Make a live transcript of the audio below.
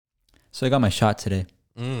So I got my shot today.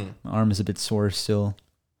 My arm is a bit sore still.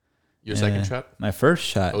 Your second shot? My first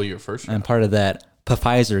shot. Oh, your first shot. I'm part of that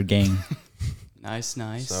Pfizer gang. Nice.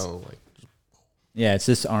 So, like... Yeah, it's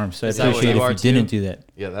this arm. So Is I that appreciate what you if you are didn't too? do that.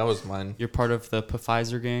 Yeah, that was mine. You're part of the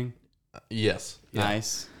Pfizer gang? Yes. Yeah.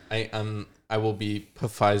 Nice. I will be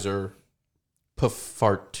Pfizer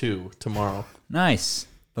Pfart 2 tomorrow. Nice.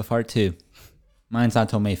 Pfart 2. Mine's not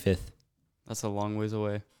till May 5th. That's a long ways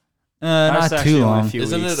away. Not That's actually too only a long. few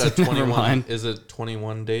Isn't weeks. it a Never 21? mind. Is it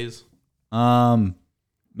 21 days?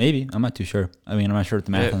 Maybe. I'm not too sure. I mean, I'm not sure what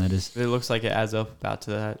the math on that is. It looks like it adds up about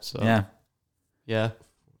to that. So Yeah. Yeah.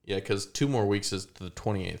 Yeah, because 2 more weeks is the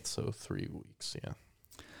 28th, so 3 weeks. Yeah.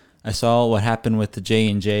 I saw what happened with the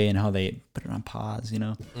J&J and how they put it on pause, you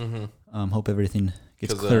know. Mm-hmm. Hope everything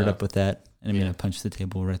gets 'Cause, cleared up with that. And I'm yeah. going to punch the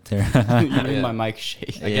table right there. You made Yeah. my mic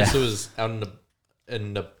shake. I guess it was out in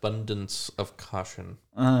an abundance of caution.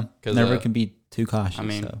 Never can be too cautious. I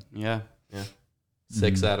mean, so. yeah.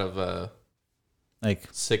 6 out of like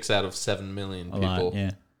 6 out of 7 million a people lot,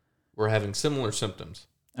 yeah. were having similar symptoms.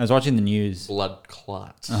 I was watching the news. Blood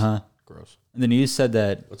clots. Gross. And the news said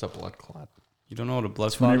that What's a blood clot? You don't know what a blood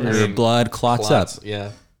it's clot whenever is? your blood clots up.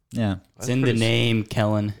 Yeah. Yeah. It's in the name,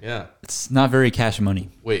 Kellen. Yeah. It's not very cash money.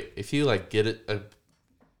 Wait, if you like get a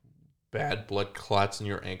bad blood clots in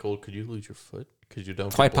your ankle, could you lose your foot? Because you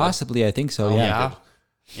don't. Quite get blood? possibly, I think so. Oh, yeah. good.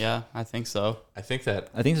 Yeah, I think so. I think that.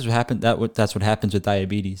 I think that's what happened. That's what happens with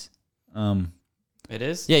diabetes. It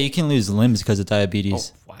is? Yeah, you can lose limbs because of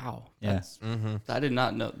diabetes. Oh, wow. Yeah. I did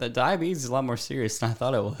not know. That diabetes is a lot more serious than I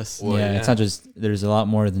thought it was. Well, yeah, it's not just. There's a lot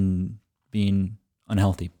more than being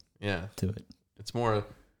unhealthy Yeah. to it. It's more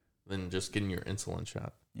than just getting your insulin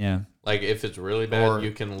shot. Yeah. Like if it's really bad, Or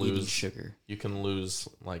you can eating lose sugar. You can lose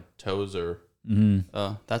like toes or.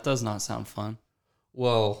 That does not sound fun.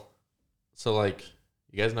 Well, so like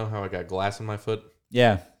you guys know how I got glass in my foot,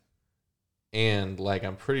 Yeah. and like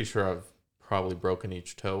I'm pretty sure I've probably broken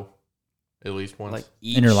each toe, at least once. Like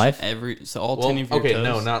In your life? All 10 of your okay, toes?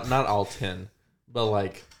 no, not all 10, but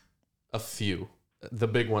like a few, the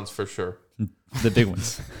big ones for sure. The big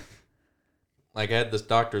ones. Like I had this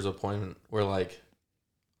doctor's appointment where like,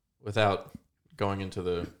 without going into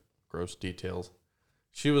the gross details,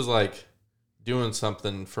 she was like doing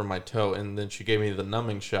something for my toe, and then she gave me the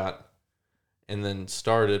numbing shot, and then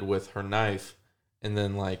started with her knife, and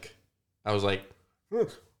then like I was like,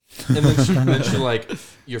 and then she like,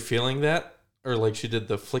 you're feeling that, or like she did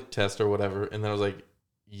the flick test or whatever, and then I was like,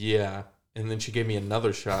 yeah, and then she gave me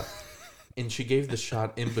another shot, and she gave the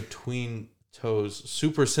shot in between toes,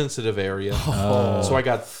 super sensitive area. So I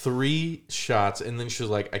got 3 shots, and then she was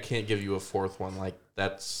like, I can't give you a 4th one. Like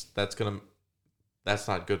that's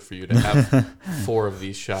not good for you to have 4 of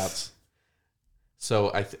these shots.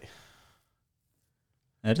 So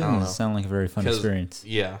That doesn't sound like a very fun experience.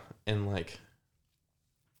 Yeah, and like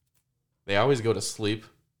they always go to sleep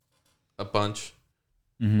a bunch.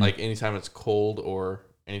 Like anytime it's cold or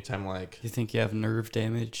anytime like. You think you have nerve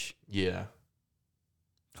damage? Yeah.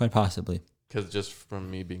 Quite possibly. Because just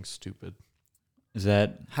from me being stupid. Is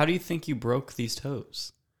that... How do you think you broke these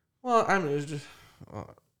toes? Well, I mean, it was just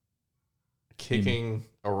kicking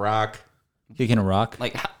a rock. Kicking a rock?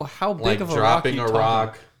 Like, how big like of a dropping rock a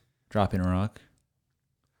rock. Dropping a rock?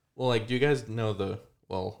 Well, like, do you guys know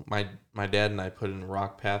my dad and I put in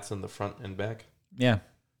rock paths in the front and back? Yeah.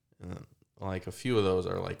 And like, a few of those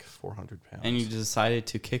are like 400 pounds. And you decided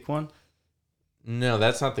to kick one? No,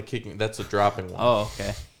 that's not the kicking. That's the dropping one. Oh,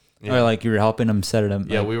 okay. Yeah. Or like you were helping him set it up.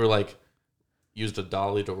 Yeah, like, we were like, used a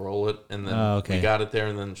roll it, and then we got it there,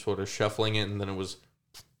 and then sort of shuffling it, and then it was...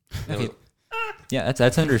 Yeah,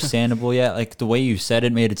 that's understandable. Yeah, like the way you said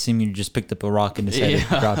it made it seem you just picked up a rock and decided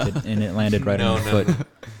to drop it, and it landed right on your foot.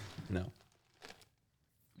 No.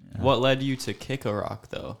 What led you to kick a rock,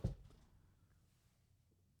 though?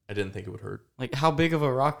 I didn't think it would hurt. Like, how big of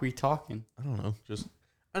a rock were we talking? I don't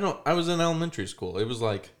know. I was in elementary school. I was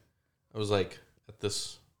like at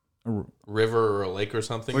this river or a lake or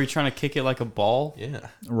something. Were you trying to kick it like a ball? Yeah.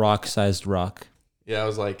 Rock-sized rock. Yeah, I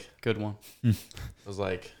was like... Good one. I was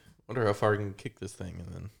like, wonder how far I can kick this thing,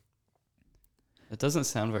 and then... It doesn't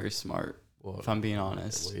sound very smart, if I'm being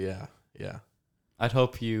honest. Well, yeah. I'd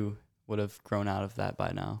hope you would have grown out of that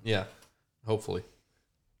by now. Yeah, hopefully.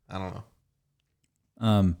 I don't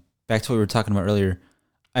know. Back to what we were talking about earlier.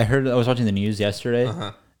 I was watching the news yesterday,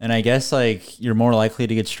 and I guess like you're more likely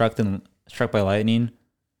to get struck by lightning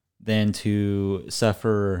than to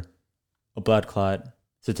suffer a blood clot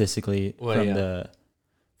statistically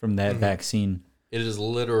from that vaccine. It is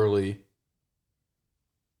literally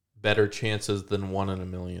better chances than 1 in a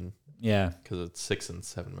million. Yeah, because it's 6 and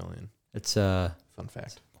 7 million. It's fun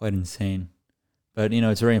fact. Quite insane. But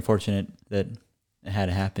it's very unfortunate that it had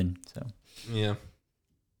to happen. So Yeah.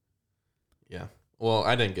 Well,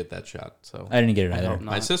 I didn't get that shot, so I didn't get it I either. hope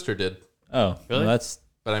not. my sister did. Oh, Really? well,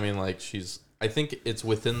 But I mean, like, I think it's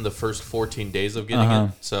within the first 14 days of getting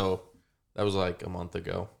it. So that was like a month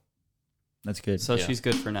ago. that's good. So she's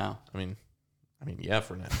good for now. I mean, yeah,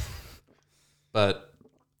 for now. But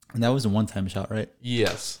And that was a one-time shot, right?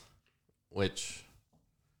 yes, which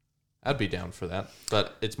I'd be down for that.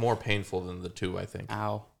 But it's more painful than the 2, I think.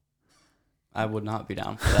 Ow. I would not be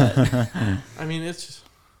down for that. I mean, it's just,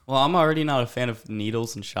 Well, I'm already not a fan of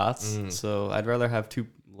needles and shots, so I'd rather have 2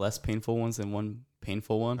 less painful ones than 1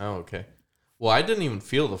 painful one. oh, okay. Well, I didn't even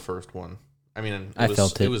feel the first one. I mean, I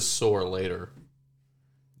felt it. It was sore later.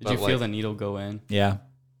 Did you feel the needle go in? Yeah.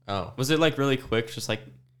 Oh. Was it like really quick? Just like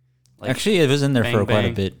Actually, it was in there bang, for quite a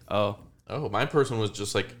bang? bit. Oh, My person was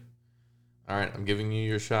just like, all right, I'm giving you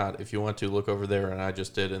your shot. If you want to, look over there. And I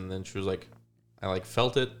just did. And then she was like, I like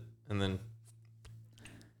felt it. And then.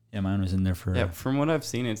 Yeah, mine was in there for. yeah. From what I've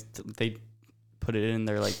seen, they put it in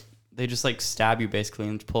there like they just like stab you basically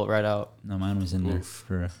and pull it right out. No, mine was in there Oof.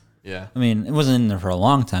 for. Yeah. I mean, it wasn't in there for a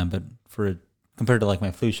long time, but compared to like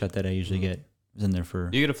my flu shot that I usually get, it was in there for.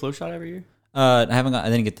 Do you get a flu shot every year? I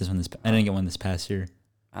didn't get this one. I didn't get one this past year.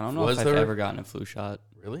 I don't know if I've ever gotten a flu shot.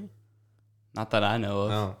 Really? Not that I know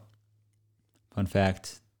of. Oh. Fun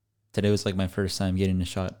fact: today was like my first time getting a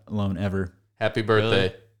shot alone ever. Happy birthday.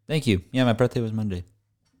 Really? Thank you. Yeah, my birthday was Monday.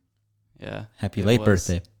 Yeah. Happy it late was.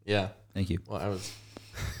 birthday. Yeah. Thank you. Well, I was.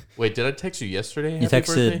 Wait, did I text you yesterday? You Happy texted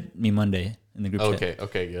birthday? me Monday in the group chat.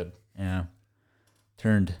 Okay, good. Yeah.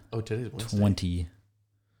 Turned Oh, today's Wednesday. 20.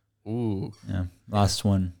 Ooh. Yeah. Last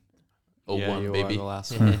one. Oh, Yeah, one, you baby. are the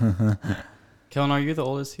last one. Kellen, are you the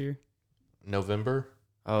oldest here? November?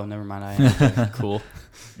 Oh, never mind. I am. Okay, cool.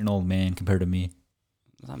 You're an old man compared to me.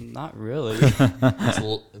 I'm not really. It's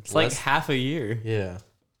It's like less- half a year. Yeah.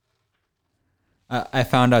 I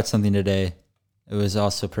found out something today. It was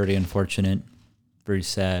also pretty unfortunate, very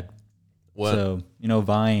sad. What? So,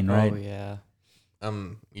 Vine, right? Oh,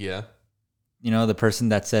 yeah. Yeah. The person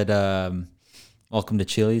that said, welcome to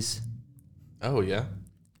Chili's, Oh, yeah.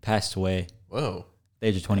 passed away at Whoa. the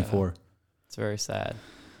age of 24. It's very sad.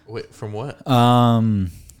 Wait, from what?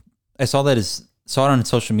 I saw it on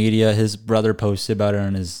social media. His brother posted about it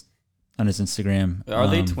on his Instagram. Are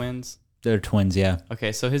they twins? They're twins, yeah.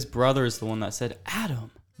 Okay, so his brother is the one that said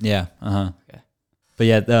Adam. Yeah, Okay. But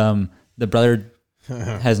yeah, the brother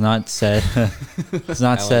has not said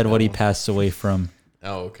what he passed away from.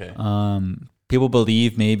 Oh, okay. People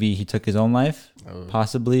believe maybe he took his own life, Oh.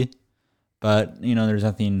 possibly, but there's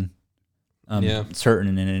nothing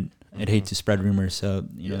certain in it. I'd hate to spread rumors, so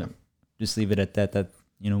just leave it at that. That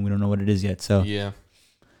we don't know what it is yet. So Yeah.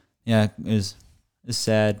 it's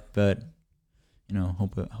sad, but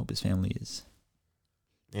hope his family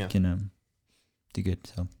can do good.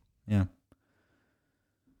 So yeah.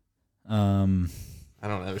 I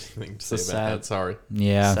don't have anything to say So about sad. that. Sorry.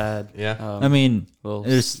 Yeah. Sad. Yeah. I mean, Well,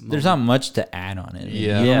 there's not much to add on it.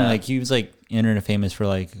 Yeah. Yeah. He was like internet famous for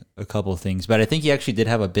like a couple of things, but I think he actually did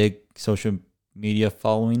have a big social media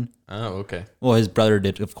following. Oh, okay. Well, his brother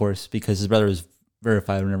did, of course, because his brother was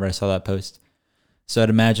verified whenever I saw that post. So I'd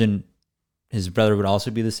imagine his brother would also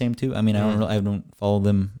be the same too. I mean, I don't follow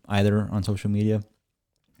them either on social media,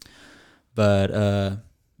 but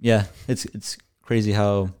yeah, it's crazy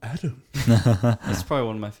how Adam. That's probably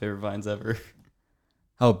one of my favorite vines ever.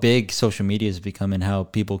 how big social media has become and how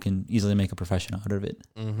people can easily make a profession out of it.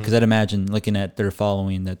 Mm-hmm. Because I'd imagine looking at their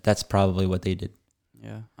following that's probably what they did.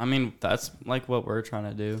 Yeah. I mean, that's like what we're trying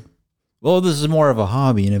to do. Well, this is more of a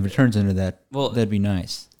hobby, and if it turns into that, Well, that'd be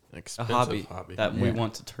nice. a Expensive hobby, that we Yeah.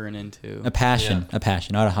 want to turn into. A passion,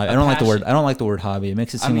 not a hobby. A I don't like the word. passion. I don't like the word hobby. It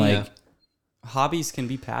makes it I seem mean, like hobbies can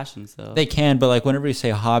be passions, though. they can, but like whenever you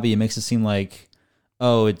say hobby, it makes it seem like,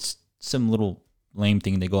 oh, it's some little lame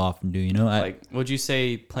thing they go off and do. Like, would you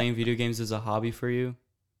say playing video games is a hobby for you,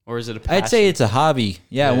 or is it a passion? I'd say it's a hobby.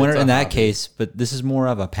 Yeah, Yeah, when it's a in that hobby. case, but this is more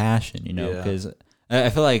of a passion. Yeah. Because I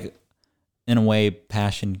feel like in a way,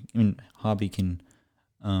 passion. I mean, hobby can.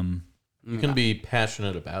 You can be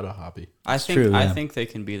passionate about a hobby I It's think true, I yeah. think they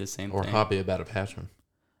can be the same or thing. hobby about a passion.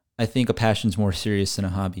 I think a passion's more serious than a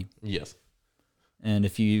hobby. Yes. And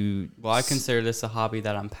if you, Well, I consider this a hobby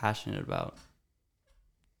that I'm passionate about.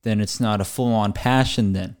 then it's not a full-on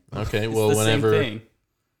passion. Then Okay. It's Well, the whenever same thing.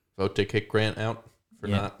 vote to kick Grant out for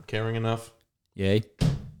Yeah. not caring enough. yay.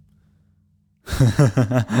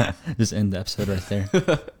 Just end the episode right there.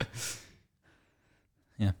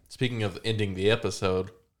 Speaking of ending the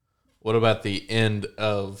episode, what about the end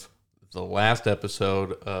of the last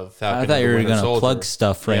episode of Falcon. I thought you were going to plug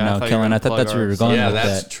stuff right now, Kellen. I thought that's where you were going with that.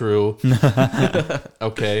 Yeah, that's true.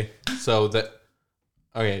 Okay. So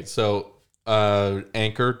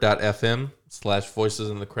anchor.fm/voices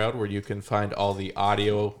in the crowd, where you can find all the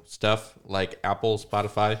audio stuff like Apple,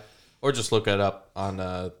 Spotify, or just look it up on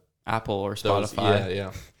Apple or Spotify.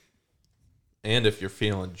 Yeah. And if you're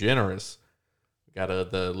feeling generous, we got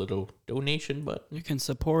the little donation button. You can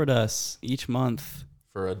support us each month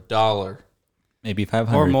For $1. Maybe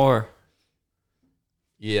 500 or more.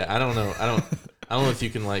 Yeah, I don't know. I don't know if you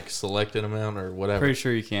can like select an amount or whatever. Pretty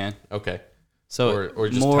sure you can. Okay. So or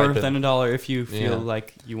just more type than $1 if you feel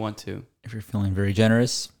like you want to. If you're feeling very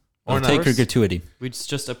generous, Or or not. take your gratuity. We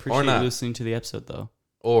just appreciate not. listening to the episode, though.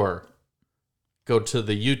 Or go to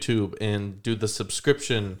the YouTube and do the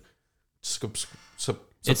subscription. It's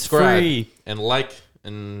Subscribe free. and like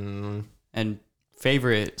and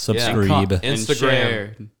Favorite. Subscribe. And Instagram.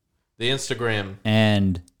 share. The Instagram.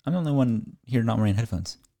 And I'm the only one here not wearing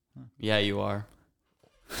headphones. Yeah, you are.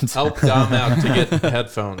 Help Dom out to get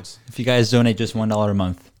headphones. If you guys donate just $1 a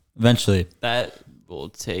month, eventually, That will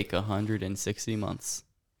take 160 months.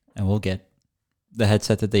 and we'll get the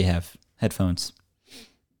headset that they have, headphones.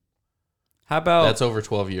 How about... That's over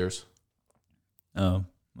 12 years. Oh,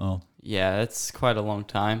 well, Yeah, that's quite a long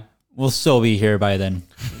time. we'll still be here by then.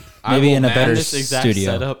 I Maybe will in a match- better This exact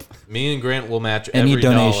studio. setup. Me and Grant will match Any every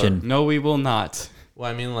donation. dollar. No, we will not. Well,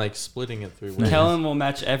 I mean, like splitting it 3 ways. Kellen will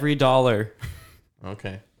match every dollar.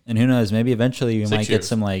 Okay. And who knows, maybe eventually we 6 might get years.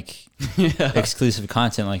 some like Yeah. exclusive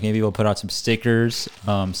content. Like maybe we'll put out some stickers,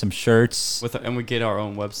 some shirts. And we get our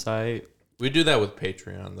own website. We do that with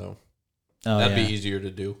Patreon though. Oh, That'd yeah. be easier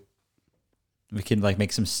to do. We could like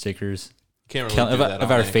make some stickers Can't really do that of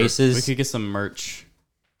on our Anchor. faces. We could get some merch.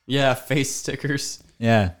 Yeah, face stickers.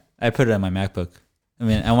 Yeah, I put it on my MacBook. I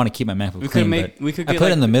mean, I want to keep my MacBook We could clean, make. but We could I get. put it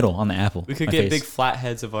Like, in the middle on the Apple. we could my get face. big flat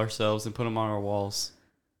heads of ourselves and put them on our walls.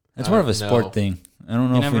 That's more of a sport No. thing. I don't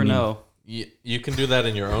know. You if never we need- know. You can do that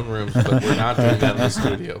in your own rooms, but we're not doing that in the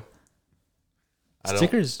studio.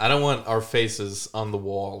 Stickers. I don't want our faces on the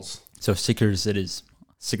walls. So stickers, it is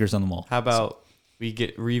stickers on the wall. How about we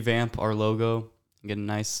revamp our logo and get a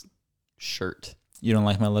nice shirt? You don't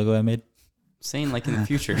like my logo I made? Saying like in the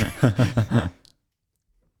future.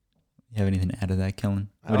 You have anything to add to that, Kellen?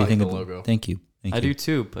 I What do you like think the of logo. Thank you. Thank I you. do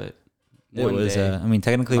too, but It one was. day. I mean,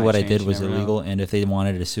 technically, might what I change, did you was never know. illegal, and if they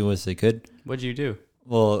wanted to sue us, they could. What'd you do?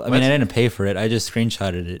 Well, I What? mean, I didn't pay for it. I just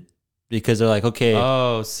screenshotted it because they're like, okay,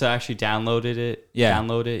 Oh, so actually downloaded it. Yeah.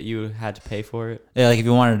 Download it. You had to pay for it. yeah, like if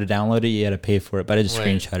you wanted to download it, you had to pay for it. But I just Wait.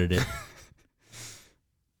 screenshotted it.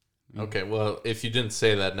 Okay, well, if you didn't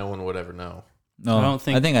say that, no one would ever know. No, I don't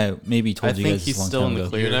think- I think I maybe told I you think guys he's this a long still time in the ago.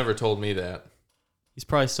 clear. You never told me that. He's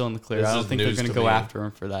probably still in the clear. This I is don't think they're news going to to go me. after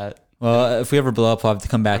him for that. Well, if we ever blow up, we'll have to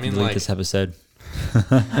come back I mean, and delete like- this episode.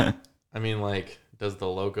 I mean, like, does the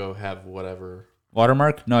logo have whatever?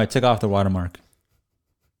 Watermark? No, I took off the watermark.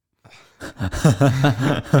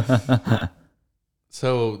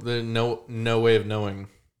 So there's no way of knowing.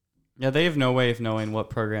 Yeah, they have no way of knowing what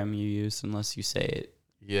program you use unless you say it.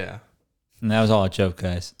 Yeah. And that was all a joke,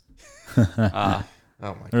 guys. Ah,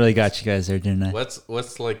 Oh my. I really got you guys there, didn't I?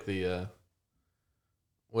 What's like the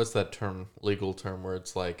what's that term? Legal term where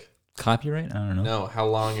it's like Copyright? I don't know. no, how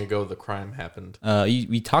long ago the crime happened?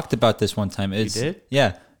 We talked about this one time. It's, did?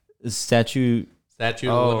 Yeah. It's statute. Statute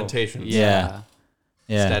Oh, of limitations. Yeah.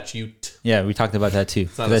 Yeah. Statute. Yeah, we talked about that too.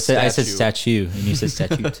 not 'Cause a I said statue. statue and you said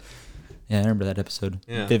statute. Yeah, I remember that episode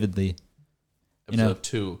Yeah. vividly. You know- Episode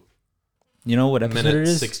 2. You know what episode it Minute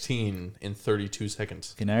is? 16 in 32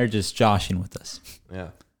 seconds. Okay, now you're just joshing with us. Yeah.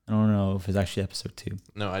 I don't know if it's actually episode 2.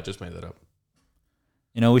 No, I just made that up.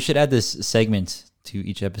 You know, we should add this segment to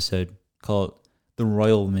each episode called the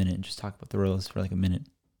Royal Minute. Just talk about the Royals for like a minute.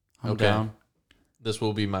 I'm Okay. down. This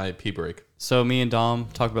will be my pee break. So me and Dom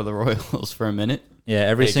talk about the Royals for a minute. Yeah,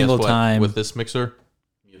 every Hey, single guess what? time. With this mixer.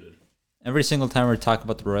 Every single time we talk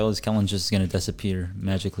about the Royals, Kellen's just gonna disappear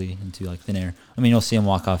magically into like thin air. I mean, you'll see him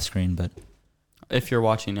walk off screen, but If you're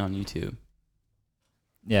watching on YouTube.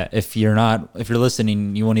 yeah, if you're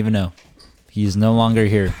listening, you won't even know. He is no longer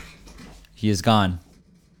here. He is gone.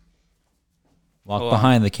 Walk Hold on.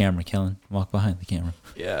 behind the camera, Kellen. Walk behind the camera.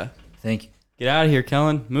 Yeah. Thank you. Get out of here,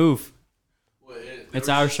 Kellen. Move. It's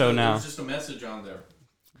our show now. There was just a message on there.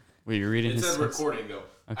 Were you reading It his? said recording though.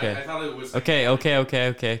 Okay. I thought it was. Okay.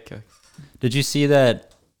 Did you see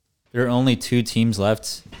that there are only 2 teams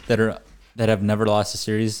left that have never lost a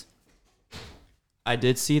series? I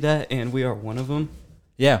did see that, and we are one of them.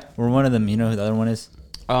 Yeah, we're one of them. You know who the other one is?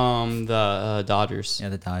 The Dodgers. Yeah,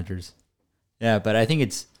 the Dodgers. Yeah, but I think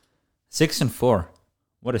it's 6-4.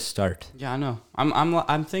 What a start. Yeah, I know.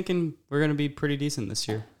 I'm thinking we're gonna be pretty decent this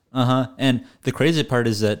year. And the crazy part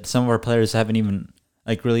is that some of our players haven't even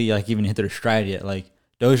really even hit their stride yet. Like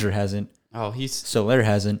Dozier hasn't. Oh, Soler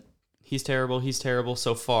hasn't. He's terrible. He's terrible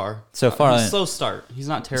so far. Slow start. He's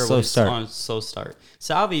not terrible. Slow he's start. on a slow start.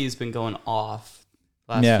 Salvi's been going off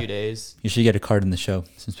last few days. You should get a card in the show.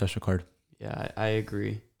 Some special card. Yeah, I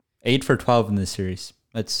agree. 8 for 12 in this series.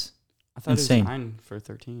 That's insane. It was 9 for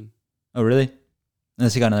 13. Oh, really?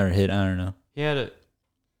 Unless he got another hit. I don't know. He had a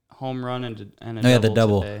home run and a double. Yeah, the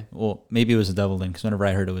double. Today. Well, maybe it was a double then, because whenever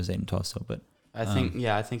I heard it was 8 and 12 still. But I think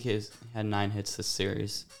he had 9 hits this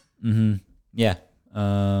series. Mm-hmm. Yeah.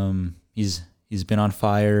 He's been on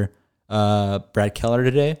fire. Brad Keller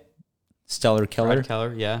today. Stellar Keller. Brad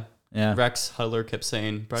Keller, yeah. Yeah. Rex Hudler kept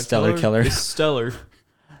saying Brad Stellar Keller. is stellar.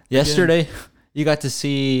 Yesterday, you got to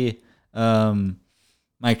see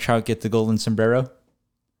Mike Trout get the golden sombrero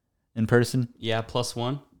in person. Yeah,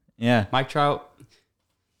 +1. Yeah. Mike Trout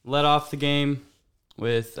led off the game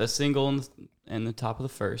with a single in the top of the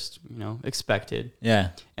first, expected. Yeah.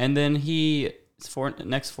 And then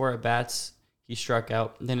next 4 at bats, he struck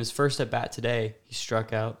out. Then his first at bat today, he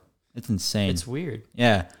struck out. It's insane. It's weird.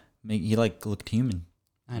 Yeah. He looked human.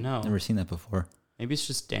 I know. Never seen that before. Maybe it's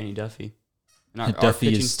just Danny Duffy.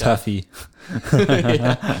 Duffy is toughy.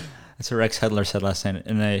 That's what Rex Hudler said last night,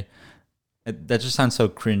 and that just sounds so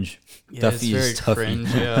cringe. Yeah, Duffy it's is toughy.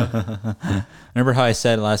 cringe, yeah. Remember how I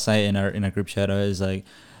said last night in our group chat? I was like,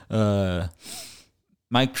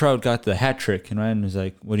 Mike Trout got the hat trick, and Ryan was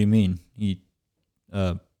like, "What do you mean? He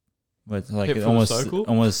Hit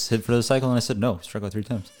almost hit for the cycle?" And I said, "No, struck out 3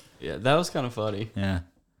 times." Yeah, that was kind of funny. Yeah,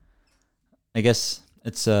 I guess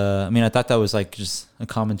it's. I thought that was just a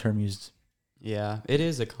common term used. Yeah, it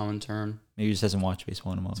is a common term. Maybe he just hasn't watched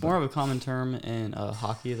baseball in a while. It's more of a common term in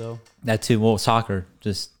hockey, though. That too. Well, soccer,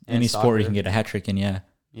 just any sport you can get a hat trick in. Yeah.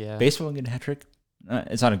 Yeah. Baseball can get a hat trick.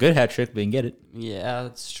 It's not a good hat trick, but you can get it. Yeah,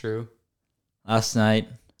 that's true. Last night,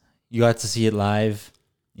 you got to see it live.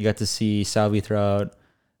 You got to see Salvi throw out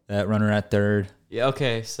that runner at third. Yeah.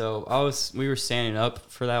 Okay. So we were standing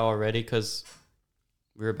up for that already because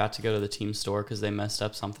we were about to go to the team store because they messed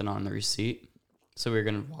up something on the receipt. So we were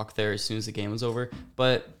going to walk there as soon as the game was over.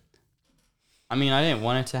 But, I didn't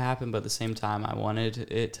want it to happen, but at the same time, I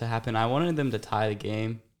wanted it to happen. I wanted them to tie the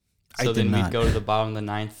game. So then we'd go to the bottom of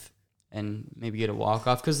the 9th and maybe get a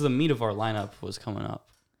walk-off because the meat of our lineup was coming up.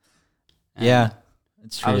 And yeah,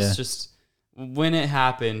 it's true. When it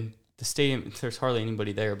happened, the stadium, there's hardly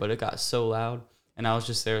anybody there, but it got so loud. And I was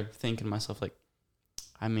just there thinking to myself,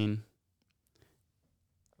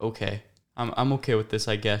 okay, I'm okay with this,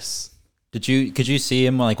 I guess. Could you see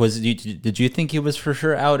him? Did you think he was for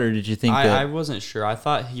sure out, or did you think I wasn't sure. I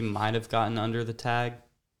thought he might have gotten under the tag,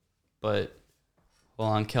 but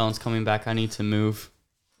on Kellen's coming back, I need to move.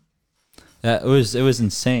 It was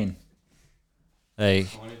insane. I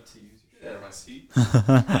wanted to use my seat.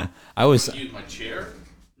 I was use my chair.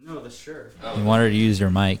 No, the sure. Oh, you wanted to use your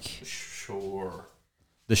mic. Sure.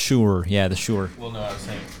 The sure, yeah, the sure. Well, no, I was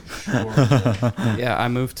saying sure. Yeah, I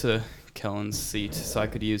moved to Kellen's seat so I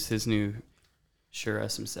could use his new Shure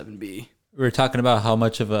SM7B. We were talking about how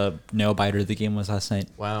much of a nail biter the game was last night.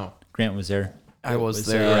 Wow. Grant was there. I was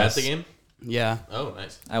there. You were at the game? Yeah. Oh,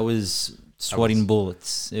 nice. I was sweating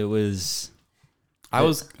bullets. It was. I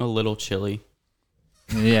was a little chilly.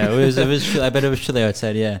 Yeah, it was. I bet it was chilly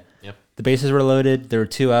outside. Yeah. Yep. The bases were loaded. There were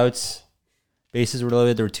 2 outs. Bases were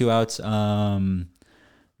loaded. There were 2 outs.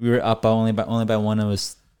 We were up only by 1. It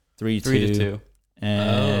was 3-2. 3-2.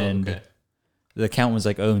 And the count was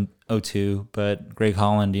 0-2. But Greg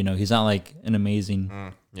Holland, he's not an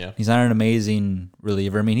amazing. Yeah. He's not an amazing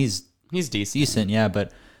reliever. He's decent. Yeah,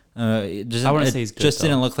 but I wouldn't say he's good. Just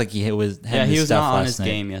didn't look like he was. Yeah, he was not on his night.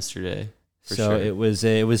 game yesterday. So it was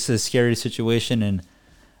a scary situation, and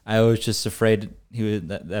I was just afraid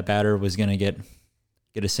that batter was gonna get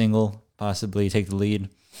a single, possibly take the lead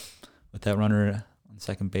with that runner on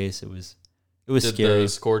second base. It was scary. Did the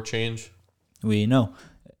score change?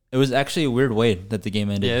 It was actually a weird way that the game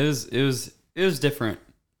ended. Yeah, it was different.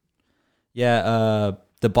 Yeah,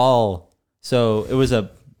 the ball. So it was a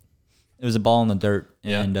ball in the dirt,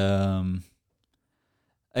 yeah. Mm-hmm.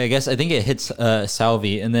 And I think it hits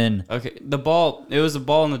Salvi, and then it was a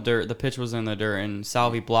ball in the dirt. The pitch was in the dirt, and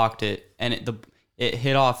Salvi blocked it, and it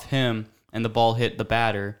hit off him, and the ball hit the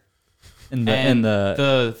batter. And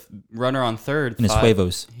the runner on third in his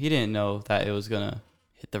huevos. He didn't know that it was gonna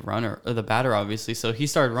hit the runner or the batter, obviously. So he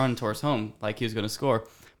started running towards home like he was gonna score,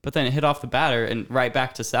 but then it hit off the batter and right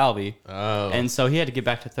back to Salvi. Oh, and so he had to get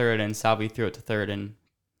back to third, and Salvi threw it to third, and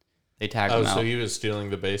they tagged him out. So he was stealing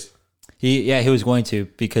the base. He was going to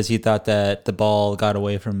because he thought that the ball got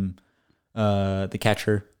away from the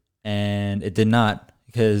catcher, and it did not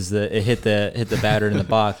because it hit the batter in the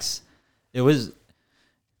box. It was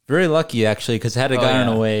very lucky actually because had it gotten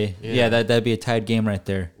away, that'd be a tied game right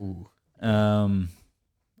there. Ooh.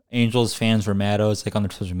 Angels fans were mad. I was like on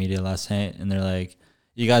their social media last night, and they're like,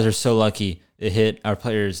 "You guys are so lucky it hit our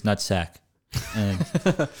player's nutsack," and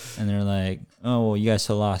they're like, "Oh well, you guys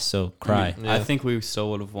still lost, so cry." I think we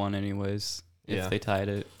still would have won anyways if they tied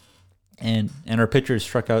it. And our pitcher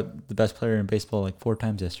struck out the best player in baseball like 4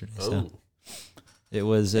 times yesterday. So it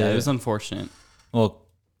was it was unfortunate. Well,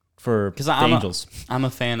 for the Angels, I'm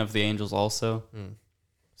a fan of the Angels also.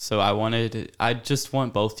 So I just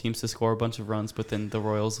want both teams to score a bunch of runs, but then the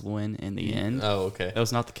Royals win in the end. Oh, okay. That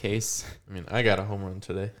was not the case. I mean, I got a home run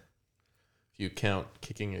today. If you count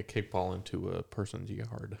kicking a kickball into a person's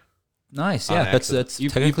yard. Nice. Yeah, that's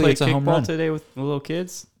technically you it's a home run today with little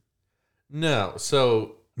kids. No,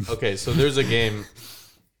 so there's a game.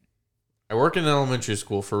 I work in elementary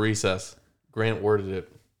school for recess. Grant worded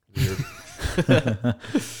it weird,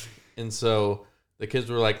 and so. The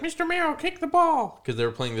kids were like, "Mr. Merrill, kick the ball," because they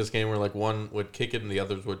were playing this game where like one would kick it and the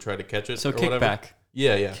others would try to catch it. So kickback.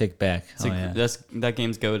 Yeah. Kickback. That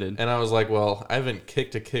game's goated. And I was like, "Well, I haven't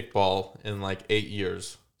kicked a kickball in like 8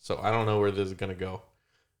 years, so I don't know where this is gonna go."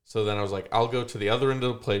 So then I was like, "I'll go to the other end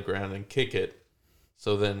of the playground and kick it.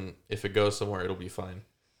 So then if it goes somewhere, it'll be fine."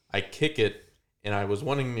 I kick it, and I was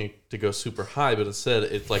wanting it to go super high, but instead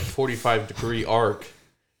it's like 45-degree arc,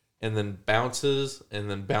 and then bounces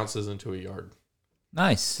into a yard.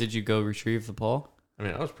 Nice. Did you go retrieve the ball? I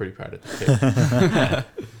mean, I was pretty proud of the kick.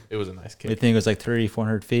 It was a nice kick. I think it was like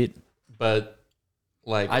 300-400 feet. But,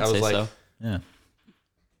 like, I'd say so. Yeah.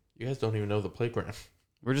 You guys don't even know the playground.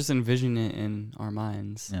 We're just envisioning it in our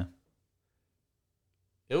minds. Yeah.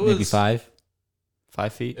 It was maybe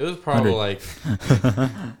 5 feet. It was probably like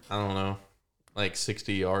I don't know, like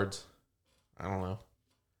 60 yards. I don't know.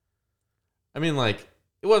 I mean, like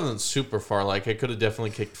it wasn't super far. Like I could have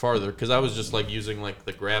definitely kicked farther because I was just like using like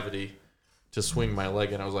the gravity to swing my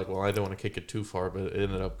leg, and I was like, well, I don't want to kick it too far, but it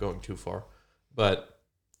ended up going too far. But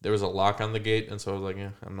there was a lock on the gate, and so I was like,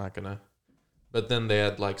 yeah, I'm not gonna. But then they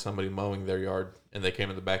had like somebody mowing their yard, and they came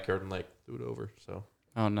in the backyard and like threw it over. So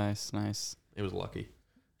oh, nice. It was lucky.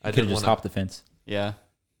 I could have just hopped the fence. Yeah,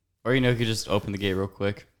 or you could just open the gate real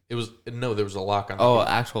quick. There was a lock on the gate.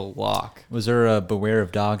 Actual lock. Was there a beware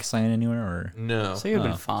of dog sign anywhere or no? So you've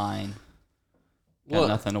been fine. Got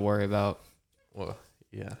nothing to worry about. Well,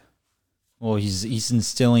 yeah. Well, he's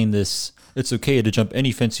instilling this. It's okay to jump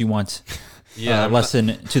any fence you want. Yeah,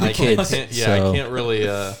 lesson to the kids. I can't really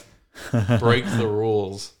break the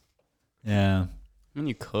rules. Yeah. I mean,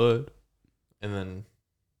 you could. And then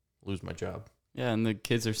lose my job. Yeah, and the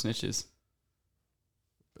kids are snitches.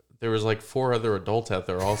 There was like 4 other adults out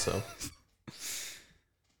there also.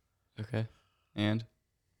 Okay. And?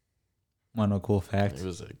 Want a cool fact? It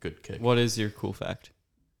was a good kick. What is your cool fact?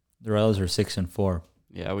 The Royals are 6-4.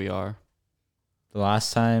 Yeah, we are. The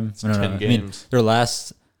last time... 10 games. I mean, their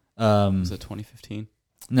last... was it 2015?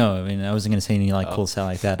 No, I mean, I wasn't going to say any cool stat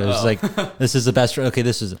like that. It was like, this is the best... Okay,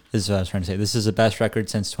 this is what I was trying to say. This is the best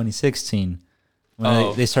record since 2016.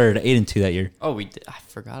 When they started 8-2 that year. Oh, we did. I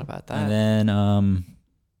forgot about that. And then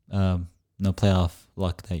no playoff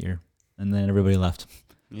luck that year. And then everybody left.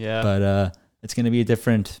 Yeah. But it's going to be a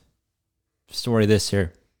different story this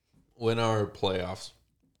year. When are playoffs?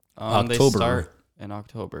 October. They start in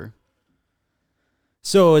October.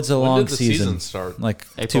 So it's a long did the season start? Like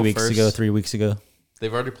April 2 weeks 1st. ago, 3 weeks ago.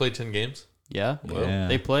 They've already played 10 games? Yeah. Whoa. Yeah.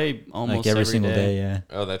 They play almost like every single day. Yeah.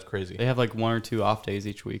 Oh, that's crazy. They have like 1 or 2 off days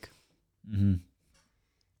each week. Mm-hmm.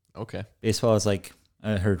 Okay. Baseball is like,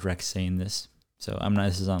 I heard Rex saying this, so I'm not.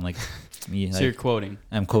 This is on like me. So you're quoting.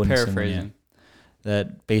 I'm quoting. Paraphrasing. Someone,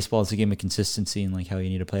 that baseball is a game of consistency and like how you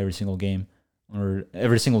need to play every single game or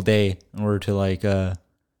every single day in order to like to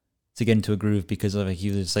get into a groove, because of like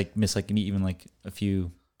you just like miss like even like a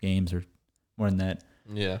few games or more than that.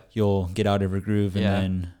 Yeah. You'll get out of a groove and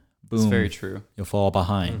then boom. It's very true. You'll fall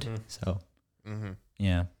behind. Mm-hmm. So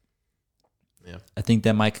Yeah. I think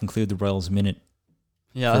that might conclude the Royals minute.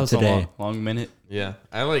 Yeah, that was today. a long minute. Yeah.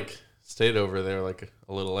 I like stayed over there like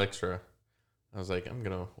a little extra. I was like, I'm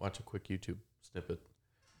going to watch a quick YouTube snippet.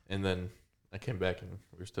 And then I came back and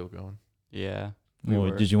we were still going. Yeah.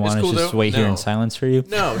 Did you want It's cool to just though. wait here No. in silence for you?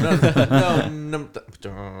 No, that's not what I meant.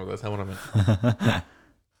 That's not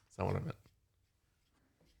what I meant.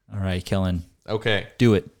 All right, Kellen, Okay.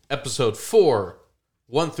 do it. Episode 4,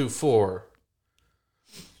 1 through 4.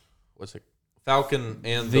 What's it? Falcon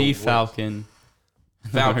and The Falcon.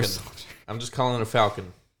 Falcon. I'm just calling it a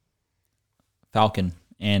Falcon. Falcon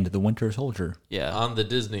and The Winter Soldier Yeah. On the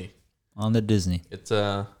Disney. It's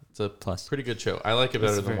a plus. pretty good show. I like it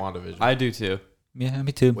better than WandaVision. I do too. Yeah,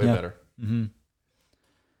 me too. Way better. Mm-hmm.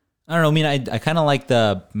 I don't know. I mean, I kind of like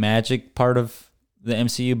the magic part of the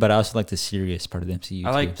MCU, but I also like the serious part of the MCU.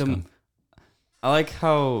 I like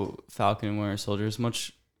how Falcon and Winter Soldier is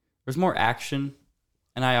much. There's more action,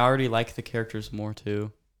 and I already like the characters more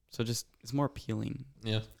too. So just it's more appealing.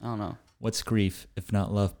 Yeah. I don't know. What's grief if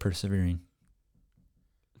not love persevering?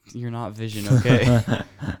 You're not Vision, okay?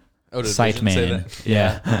 Oh, did Sight Vision say man. that?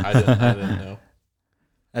 Yeah. I didn't know.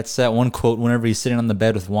 That's that one quote whenever he's sitting on the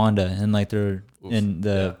bed with Wanda and like they're in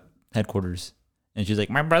the headquarters. And she's like,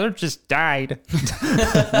 my brother just died.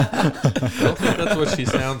 I don't think that's what she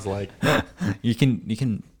sounds like. You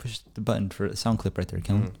can push the button for a sound clip right there,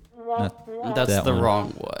 Kellen. That's that the one. wrong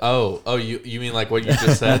one. Oh, you mean like what you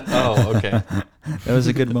just said? Oh, okay. That was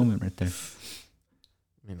a good moment right there.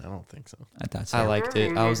 I mean, I don't think so. I thought so. I liked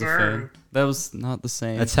it. I was a fan. That was not the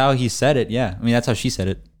same. That's how he said it. Yeah. I mean, that's how she said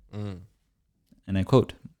it. Mm. And I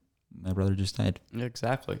quote, my brother just died.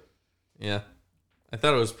 Exactly. Yeah. I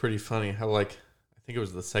thought it was pretty funny how, like, I think it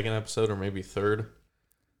was the second episode or maybe third.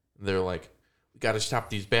 They're like, we got to stop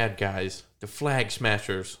these bad guys, the Flag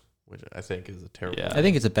Smashers, which I think is a terrible Yeah. name. I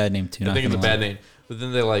think it's a bad name too. I think it's a bad name. But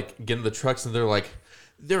then they like get in the trucks and they're like,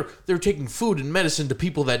 they're taking food and medicine to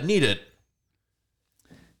people that need it.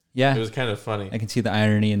 Yeah. It was kind of funny I can see the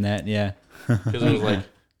irony in that. Yeah. because it was like,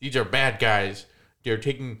 these are bad guys. They're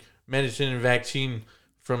taking medicine and vaccine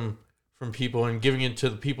from people and giving it to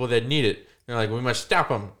the people that need it. They're like, we must stop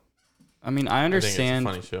them. I mean, I I think understand it's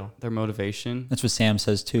a funny show. their motivation. That's what Sam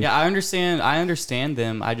says too. Yeah, I understand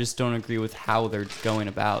them. I just don't agree with how they're going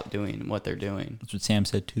about doing what they're doing. That's what Sam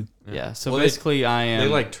said too. Yeah. So Well, basically, I am. They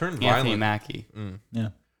like turned Anthony violent. Mackie. Mm. Yeah.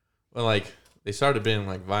 Well, like they started being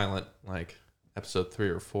like violent, like episode 3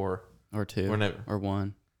 or 4. Or 2. Whenever. Or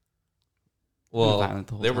 1. Well, violent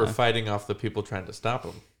the whole they were time. fighting off the people trying to stop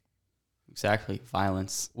them. Exactly.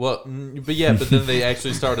 Violence. Well, but then they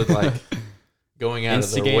actually started like going out of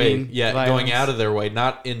their way. Instigating Yeah, violence. going out of their way,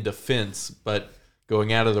 not in defense, but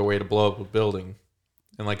going out of their way to blow up a building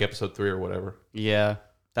in like episode 3 or whatever. Yeah.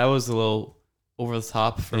 That was a little over the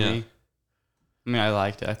top for me. I mean, I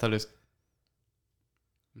liked it. I thought it was,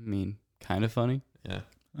 kind of funny. Yeah.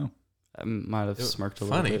 I might have It was smirked a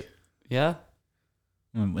funny. little bit. Yeah?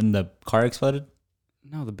 When the car exploded?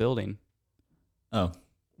 No, the building. Oh.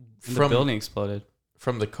 The building exploded.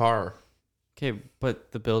 From the car. Okay,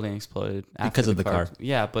 but the building exploded. Because of the car.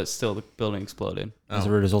 Yeah, but still, the building exploded. As a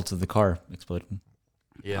Oh, result of the car exploding.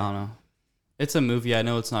 I yeah. don't know. It's a movie. I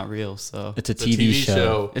know it's not real, so. It's a It's a TV,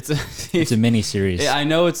 show. It's a. It's a mini series. Yeah, I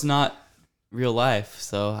know it's not real life,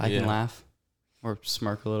 so I Yeah. can laugh or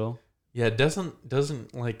smirk a little. Yeah,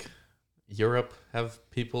 doesn't like Europe have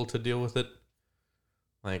people to deal with it?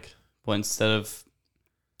 Like But instead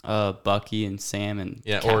of Bucky and Sam and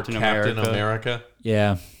Captain America.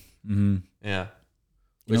 Yeah. Mm-hmm. Yeah.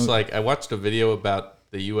 You Which know- like I watched a video about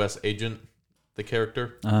the US agent, the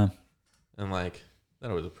character, and like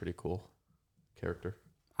that was a pretty cool character.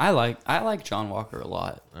 I like John Walker a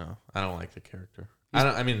lot. No, I don't like the character.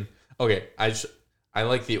 I mean, okay, I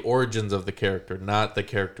like the origins of the character, not the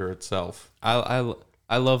character itself.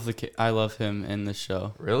 I love him in the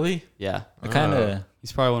show. Really? Yeah,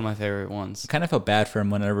 he's probably one of my favorite ones. I kind of felt bad for him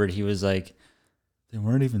whenever he was like, they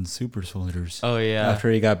weren't even super soldiers. Oh yeah, After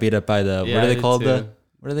he got beat up by the, Yeah, what are I they did called? too.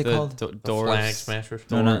 What are they called? The Doors, Flag Smashers?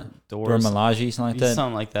 No, no. Doors, Dormalaji, something like that.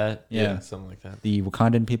 something like that. Yeah. Something like that. The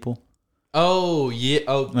Wakandan people. Oh, yeah.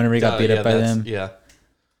 Oh, Whenever he got beat up by that's- them. Yeah,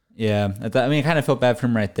 Yeah. I kind of felt bad for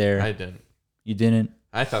him right there. I didn't. You didn't?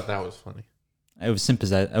 I thought that was funny. I was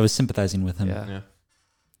sympathizing with him. Yeah. Yeah.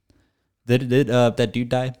 Did that dude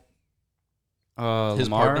die? His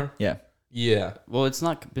Lamar? partner? Yeah. Yeah. Well, it's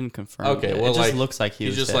not been confirmed. Okay, yet. well, it just like, looks like he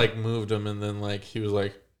was just dead. like moved him, and then like he was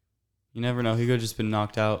like, You never know. He could have just been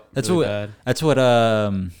knocked out. That's really what- bad. That's what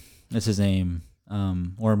what's his name?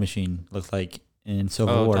 War Machine looked like in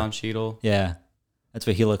Civil War. Don Cheadle. Yeah. That's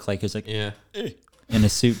what he looked like. He was like yeah, in a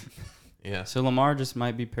suit. yeah. So Lamar just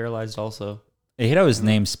might be paralyzed also. I hate how his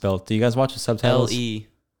name's spelled. Do you guys watch the subtitles? L-E.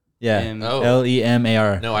 Yeah. M. Oh.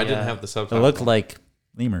 Lemar. No, I didn't Yeah. have the It subtitles. looked like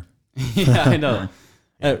lemur. Yeah, I know.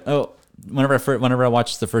 Whenever I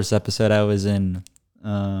watched the first episode, I was in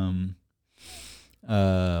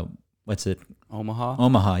what's it? Omaha.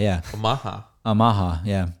 Omaha, yeah. Omaha.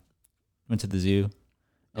 Yeah. Went to the zoo.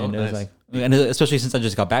 Oh, And it was nice. like, and especially since I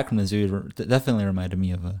just got back from the zoo, it definitely reminded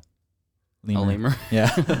me of a lemur. A lemur.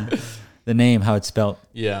 Yeah. The name, how it's spelled.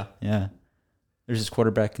 Yeah. Yeah. There's this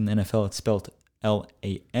quarterback in the NFL. It's spelled Lamar.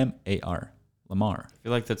 Lamar. I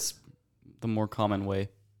feel like that's the more common way.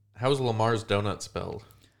 How's Lamar's donut spelled?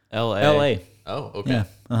 L.A. L.A. Oh, okay. Yeah.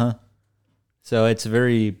 Uh-huh. So it's a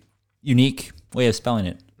very unique way of spelling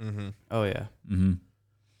it. Mm-hmm. Oh, yeah. Mm-hmm.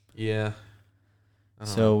 Yeah.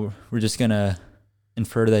 So we're just going to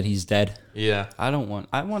infer that he's dead. Yeah. I want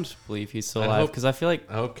to believe he's still I alive hope- because I feel like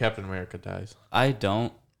I hope Captain America dies. I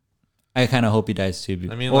don't. I kind of hope he dies too.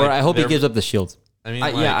 I mean, or like, I hope he they're- gives up the shield. I mean,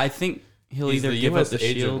 I think he'll he's either the give U.S. up the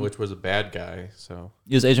agent, shield. which was a bad guy. So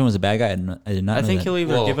U.S. agent was a bad guy. I did not I know think that. he'll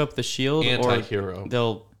either Well, give up the shield or anti-hero.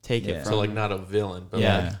 they'll take Yeah. it from So like him. not a villain, but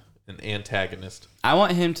Yeah. like an antagonist. I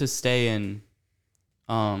want him to stay in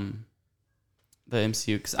the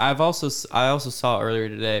MCU because I also saw earlier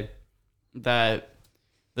today that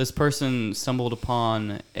this person stumbled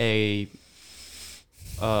upon a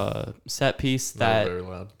set piece Not that very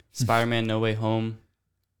loud. Spider-Man No Way Home,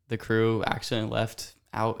 the crew accidentally left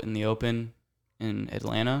out in the open in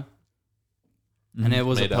Atlanta, and it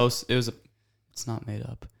was Made a up. post. It was a. It's not made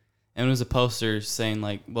up, and it was a poster saying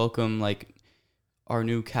like "Welcome, like our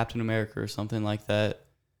new Captain America" or something like that.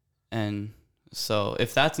 And so,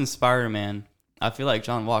 if that's in Spider-Man, I feel like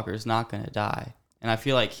John Walker is not going to die, and I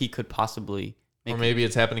feel like he could possibly Or maybe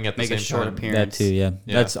it's happening at the make same a short time. appearance. That too, yeah.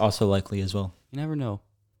 Yeah. That's also likely as well. You never know.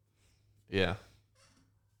 Yeah.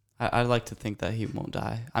 I'd like to think that he won't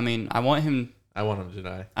die. I mean, I want him. I want him to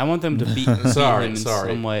die. I want them to beat Sorry, him in sorry.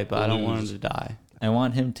 some way, but I don't want him Lose. to die. I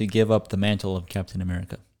want him to give up the mantle of Captain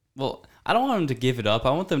America. Well, I don't want him to give it up.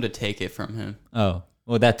 I want them to take it from him. Oh,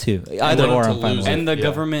 well, that too. I Either want or, him I'm to fine lose with. it. And the Yeah.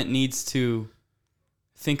 government needs to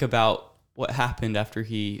think about what happened after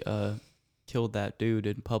he killed that dude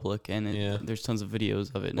in public. And Yeah. there's tons of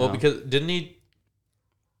videos of it now. Well, because didn't he?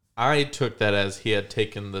 I took that as he had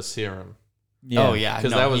taken the serum. Yeah. Oh, yeah.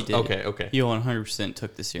 Because No, that he was did. okay. Okay. He 100%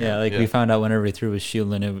 took this year. Yeah, like Yeah. we found out whenever he threw his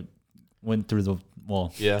shield and it went through the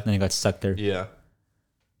wall. Yeah. Then he got stuck there. Yeah.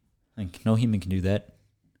 Like no human can do that.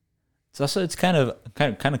 It's kind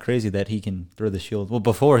of crazy that he can throw the shield. Well,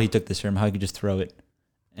 before he took the serum, how he could just throw it.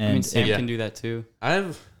 And I mean, Sam Yeah. can do that too.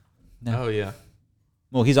 Oh yeah.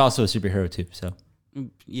 well, he's also a superhero too. So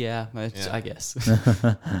Yeah, Yeah. I guess.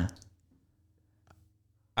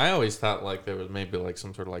 I always thought like there was maybe like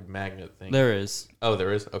some sort of like magnet thing. There is. Oh,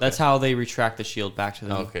 there is. Okay. That's how they retract the shield back to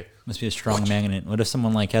them. Oh, okay. must be a strong magnet. What if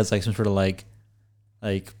someone like has like some sort of like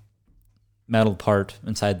metal part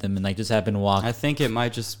inside them and like just happen to walk? I think it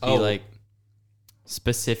might just be Oh. like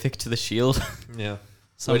specific to the shield Yeah.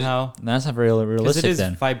 somehow. That's not very Because realistic it is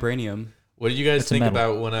then. vibranium. What did you guys It's a think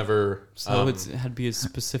metal. about whenever? So it had to be a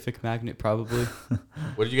specific magnet probably.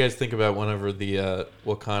 What did you guys think about whenever the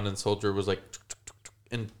Wakandan soldier was like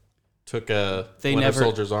and took They one of never-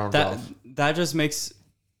 soldier's arms off? That just makes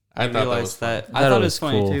I me thought that was realize fun. that. I I thought thought it it was was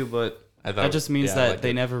funny cool. too, but I thought that just means yeah, I that liked they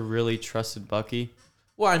it. never really trusted Bucky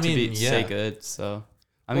Well, I to mean, be yeah, say good. So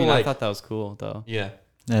I Well, mean, I like- thought that was cool though. yeah,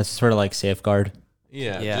 That's sort of like safeguard.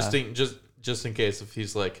 yeah. Yeah. Just in case if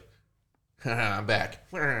he's like, I'm back.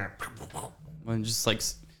 When just like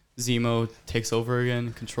Zemo takes over again,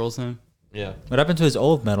 and controls him. Yeah. What happened to his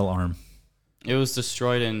old metal arm? It was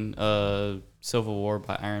destroyed in Civil War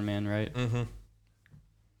by Iron Man, right? Mm-hmm.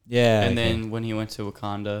 Yeah. And okay. then when he went to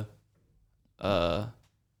Wakanda,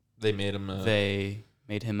 They made him they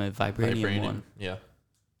made him a vibranium one. Yeah.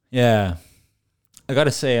 Yeah. I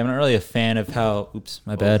gotta say, I'm not really a fan of how. Oops,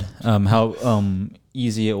 my bad. How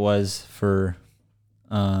easy it was for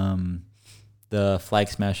the Flag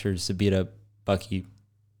Smashers to beat up Bucky.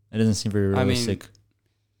 It doesn't seem very I mean, realistic.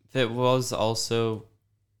 That was also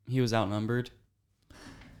he was outnumbered,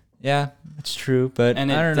 Yeah, it's true, but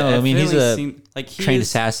and I don't know. I mean, he's definitely a seemed, like he trained is,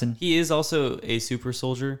 assassin. He is also a super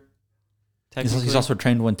soldier. Technically, He's also a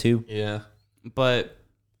trained one too. Yeah. but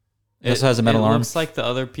He also has a metal it arm. looks like the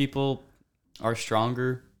other people are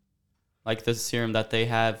stronger. Like the serum that they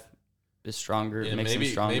have is stronger. Yeah, It makes maybe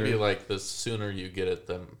them stronger. maybe like the sooner you get it,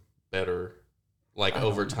 the better. Like I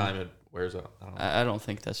over don't know. time, it wears out. I don't know. I don't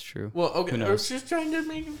think that's true. Well, okay. Who I knows? was just trying to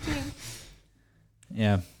make him think.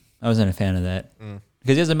 Yeah, I wasn't a fan of that Mm.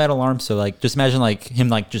 because he has a metal arm. So like, just imagine like him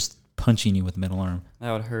like just punching you with a metal arm.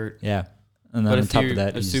 That would hurt. Yeah, and then But on if top you're of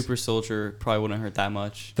that, a super soldier, probably wouldn't hurt that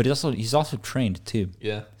much. But he's also trained too.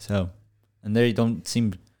 Yeah. So, and they don't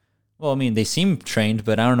seem. Well, I mean, they seem trained,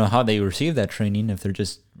 but I don't know how they receive that training if they're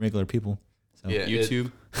just regular people. So. Yeah.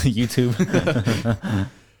 YouTube. YouTube.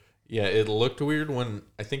 Yeah, it looked weird when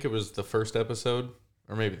I think it was the first episode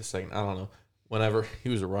or maybe the second. I don't know. Whenever he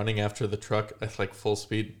was running after the truck at like full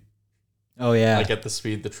speed, Oh yeah. like at the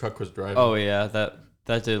speed the truck was driving. Oh yeah, that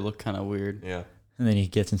did look kind of weird. Yeah. And then he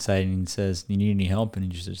gets inside and he says, "You need any help?" And he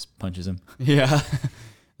just punches him. Yeah,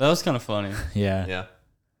 that was kind of funny. Yeah. Yeah.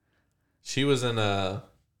 She was in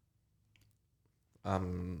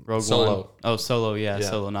Rogue Solo. One. Oh, Solo. Yeah, Yeah.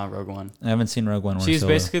 Solo, not Rogue One. I haven't seen Rogue One. Or She's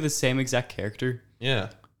Solo. basically the same exact character. Yeah.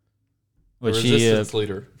 What, The she, resistance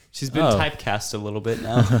leader. She's been Oh. typecast a little bit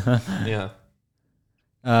now. Yeah.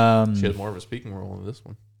 Um, She had more of a speaking role in this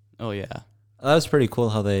one. Oh yeah. that was pretty cool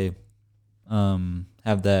how they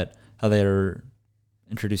have that, how they're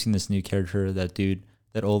introducing this new character, that dude,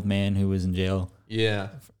 that old man who was in jail. Yeah.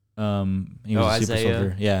 He was a super Isaiah.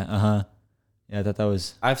 soldier. Yeah, yeah, I thought that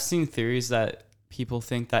was I've seen theories that people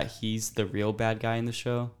think that he's the real bad guy in the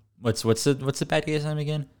show. what's the bad guy's name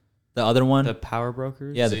again? The other one? The power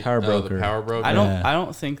brokers. Yeah, the power broker. The power broker. I don't. Yeah. I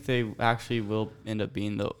don't think they actually will end up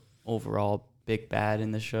being the overall big bad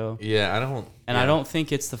in the show. Yeah, I don't. And yeah. I don't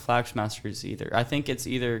think it's the Flashmasters either. I think it's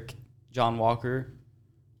either John Walker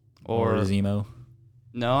or Zemo.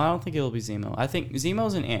 No, I don't think it'll be Zemo. I think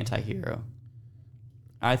Zemo's an anti-hero.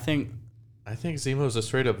 I think Zemo's a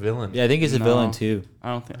straight up villain. Yeah, I think he's a No. villain too. I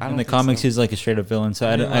don't think In the comics, so. he's like a straight up villain. So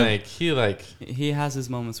He has his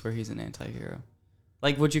moments where he's an anti-hero.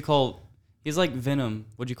 Like, would you call? He's like Venom.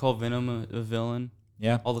 Would you call Venom a villain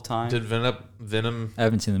yeah. all the time? Did Venom I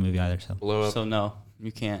haven't seen the movie either. So blow up? So no,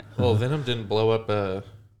 you can't. Well, Venom didn't blow up a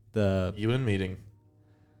the UN meeting,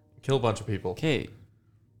 kill a bunch of people, Okay,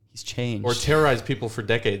 he's changed. or terrorize people for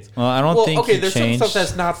decades. well, I don't think okay, he there's changed. some stuff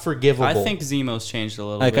that's not forgivable. I think Zemo's changed a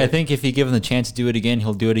little like bit. I think if you give him the chance to do it again,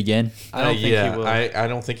 he'll do it again. I don't think yeah, he will. I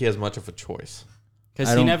don't think he has much of a choice. Because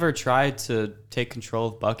I he don't- never tried to take control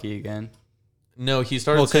of Bucky again. No, he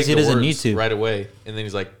started. Well, 'cause he saying the doesn't words need to. right away, and then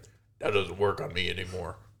he's like, "That doesn't work on me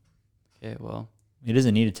anymore." Okay, well, He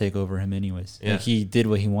doesn't need to take over him anyways. Yeah. Like, he did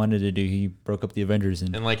what he wanted to do. He broke up the Avengers,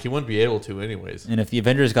 and And like he wouldn't be able to anyways. if the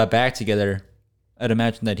Avengers got back together, I'd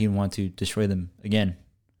imagine that he'd want to destroy them again.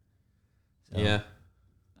 So, Yeah,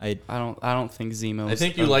 I don't think Zemo. I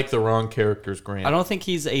think you like the wrong characters, Grant. I don't think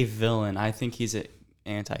he's a villain. I think he's an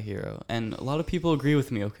anti-hero, and a lot of people agree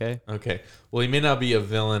with me. Okay, Okay, well, he may not be a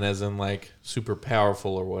villain, as in like super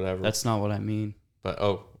powerful or whatever. that's not what I mean. But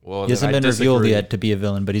he hasn't been revealed yet to be a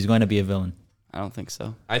villain, but he's going to be a villain. I don't think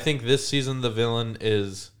so. I think this season the villain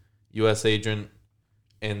is U.S. Agent,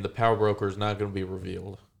 and the power broker is not going to be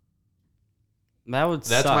revealed. That would.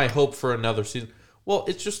 That's suck. my hope for another season. Well,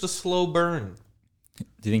 it's just a slow burn.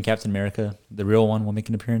 Do you think Captain America, the real one, will make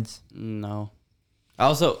an appearance? No.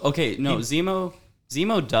 Also, okay, no.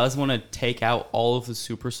 Zemo does want to take out all of the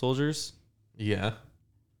super soldiers, Yeah.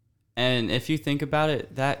 and if you think about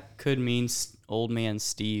it, that could mean old man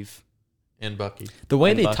Steve. And Bucky. The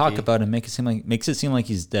way And they Bucky. talk about him makes it seem like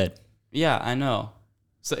he's dead. Yeah, I know.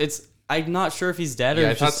 So I'm not sure if he's dead or Yeah,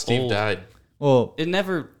 I if thought just Steve old. died. Well, It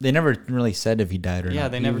never. they never really said if he died or not. Yeah,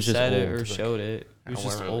 they He never was just said it old. or showed it. He was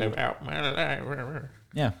just old,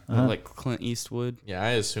 Yeah, uh-huh. like Clint Eastwood. Yeah, I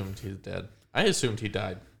assumed he's dead. I assumed he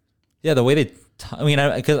died. yeah. The way they, I mean,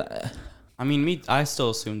 I still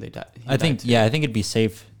assume they died. I think it'd be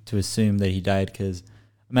safe to assume that he died because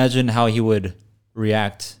imagine how he would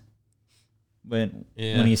react when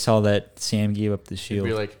he saw that Sam gave up the He'd shield.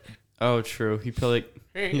 be like, Oh, true. He probably.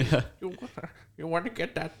 "Hey, Yeah. you want to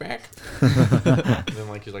get that back?" And then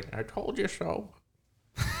like he's like, "I told you so."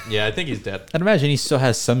 Yeah, I think he's dead. I'd imagine he still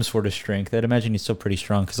has some sort of strength. I'd imagine he's still pretty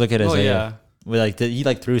strong because look at Oh Isaiah. yeah. He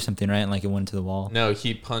threw something right and like it went to the wall. No,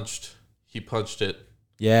 he punched it.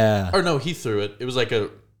 Yeah, Or no, he threw it. It was like a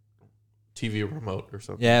TV remote or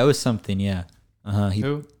something. yeah, it was something. Yeah,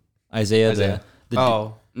 Who? Isaiah. Isaiah.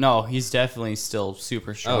 Oh no, he's definitely still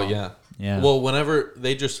super strong. Oh yeah. Yeah. Well, whenever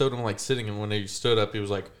they just showed him like sitting, and when he stood up, he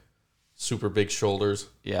was like super big shoulders.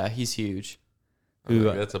 Yeah, he's huge. I was Who-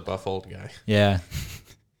 like, that's a buff old guy. yeah,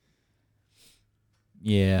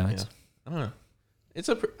 yeah. Yeah. I don't know.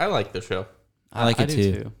 I like the show. I like it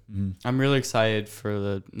do too. Mhm. I'm really excited for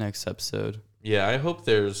the next episode. Yeah, I hope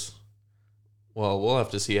there's. Well, we'll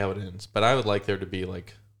have to see how it ends, but I would like there to be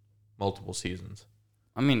like multiple seasons.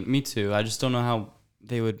 I mean, me too. I just don't know how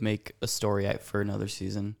they would make a story out for another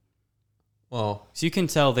season. Well, So you can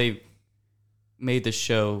tell they made the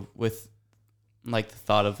show with like the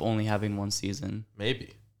thought of only having one season.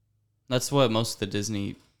 maybe. That's what most of the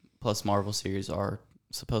Disney plus Marvel series are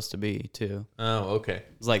supposed to be too. Oh, okay.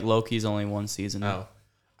 It's like Loki's only one season. Oh,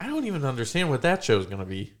 I don't even understand what that show's gonna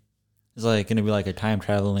be. It's like going to be like a time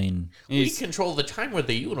traveling. We He's- control the time with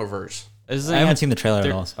the universe. isn't I it- haven't seen the trailer at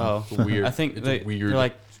they're- all. So. Oh, It's weird. I think It's they're weird.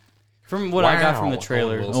 like from what I got from the Wow.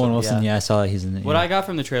 trailer. Owen Wilson. Owen Wilson. Yeah. Yeah, I saw that he's in it. What I got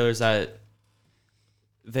from the trailer is that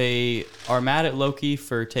they are mad at Loki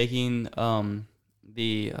for taking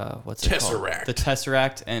the what's it called? Tesseract. The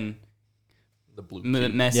Tesseract and The blue.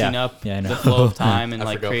 tube. messing Yeah. up Yeah, I know. the flow of time and I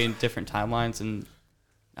like forgot. creating different timelines, and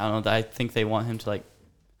I don't know. I think they want him to like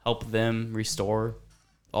help them restore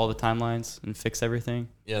all the timelines and fix everything.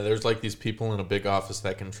 Yeah, there's like these people in a big office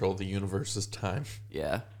that control the universe's time.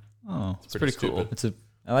 Yeah. Oh, It's pretty cool.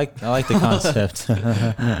 I like the concept.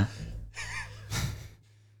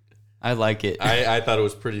 I like it. I thought it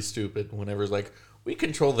was pretty stupid whenever it's like, we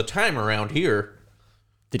control the time around here.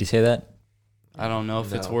 Did he say that? I don't know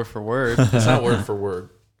if it's No. word for word. It's not word for word.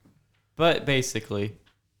 But basically.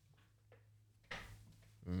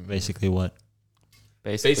 Basically what?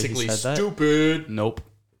 Basically he said stupid. That. Nope.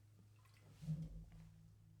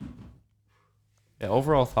 Yeah,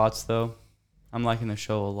 overall thoughts, though. I'm liking the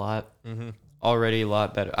show a lot. Mm-hmm. Already a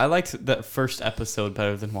lot better. I liked the first episode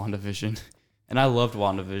better than WandaVision. And I loved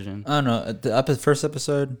WandaVision. I don't know. The first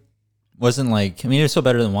episode wasn't like... I mean, it was still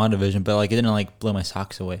better than WandaVision, but like it didn't like blow my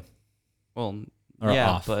socks away. Well, Or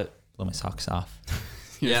yeah, off. but... Blow my socks off.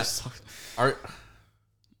 Yeah.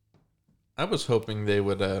 I was hoping they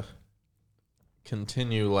would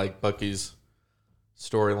continue like Bucky's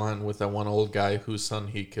storyline with that one old guy whose son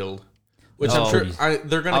he killed. Which I'm sure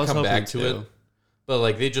they're going to come back to it. But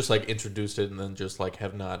like they just like introduced it and then just like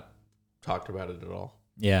have not talked about it at all.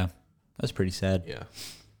 Yeah. That was pretty sad. Yeah.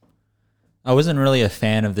 I wasn't really a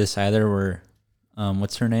fan of this either where...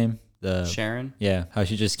 what's her name? Sharon? Yeah. How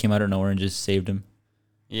she just came out of nowhere and just saved him.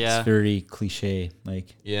 Yeah. It's very cliche.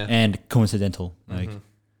 Like... Yeah. And coincidental. Like... Mm-hmm.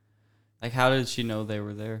 Like, how did she know they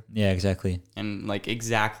were there? Yeah, exactly. And, like,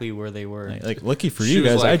 exactly where they were. Like lucky for She you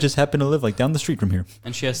was guys, like- I just happen to live, like, down the street from here.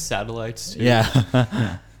 And she has satellites, too.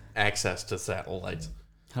 Yeah. Access to satellites.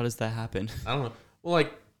 How does that happen? I don't know. Well,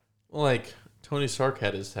 like Tony Stark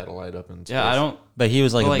had his satellite up in space. Yeah, I don't... But he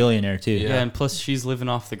was, like, Well, a like- billionaire, too. Yeah. And plus she's living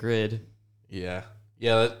off the grid. Yeah.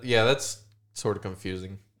 That's sort of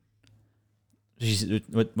confusing.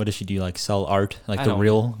 What does she do? Like, sell art? Like, I the don't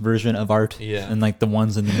real version of art? Yeah. And, like, the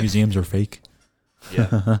ones in the museums are fake?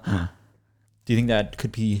 Yeah. Do you think that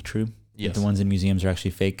could be true? Yes. That the ones in museums are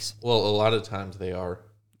actually fakes? Well, a lot of times they are.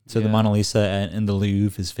 So the Yeah. Mona Lisa in the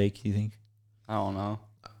Louvre is fake, do you think? I don't know.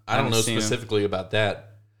 I don't haven't know seen 'em. specifically about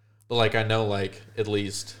that, but like I know like at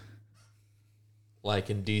least like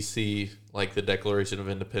in DC, like the Declaration of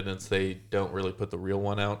Independence, they don't really put the real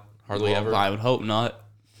one out hardly Well, ever. I would hope not.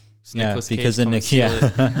 It's Yeah, Nicolas because Cage then come and steal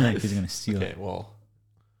it. he's going to steal Okay, it. well,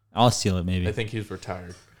 I'll steal it, maybe. I think he's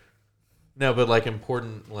retired. No, but like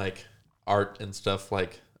important like art and stuff,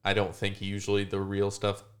 like I don't think usually the real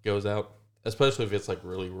stuff goes out, especially if it's like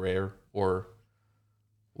really rare or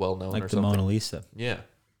well known Like or the something. Mona Lisa. Yeah.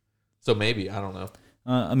 So maybe, I don't know.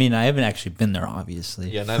 I mean, I haven't actually been there, obviously.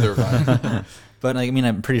 Yeah, neither have I. But like, I mean,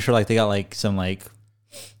 I'm pretty sure like they got like some like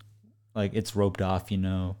it's roped off, you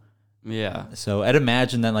know. Yeah. So I'd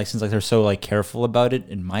imagine that like since like they're so like careful about it,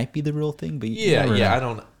 it might be the real thing. But you Yeah, never yeah.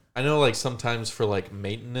 know. I know like sometimes for like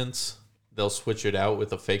maintenance, they'll switch it out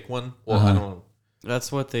with a fake one. Well, Uh-huh. I don't know.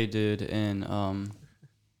 That's what they did in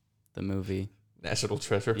the movie. National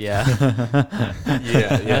Treasure. Yeah.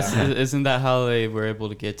 Yeah, Yes, yeah. isn't that how they were able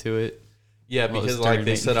to get to it? Yeah, Well, because it's like during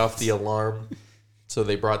they set off maintenance. the alarm, so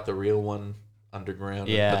they brought the real one underground and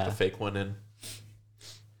Yeah. put the fake one in.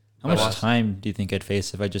 How much But- time do you think I'd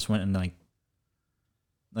face if I just went and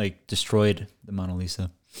like destroyed the Mona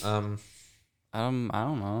Lisa? I don't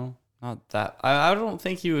know. Not that. I don't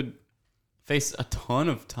think you would face a ton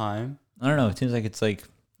of time I don't know. It seems like it's like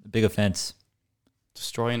a big offense.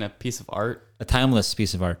 destroying a piece of art. A timeless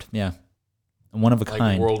piece of art. Yeah. And one of a Like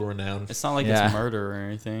kind. world renowned. It's not like Yeah. it's murder or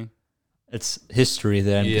anything. It's history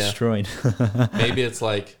that I'm Yeah. destroying. Maybe it's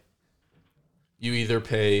like you either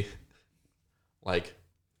pay like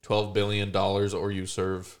 $12 billion or you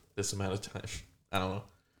serve this amount of time. I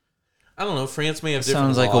don't know. France may have different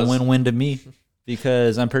Sounds like laws. a win-win to me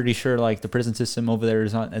because I'm pretty sure like the prison system over there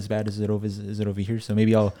is not as bad as it over here. So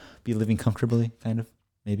maybe I'll be living comfortably, kind of.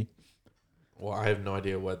 Maybe. Well, I have no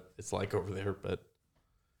idea what it's like over there, but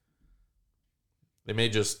they may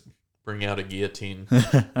just bring out a guillotine.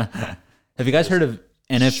 Have you guys heard of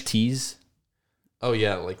NFTs? Oh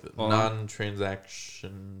yeah, like the Well,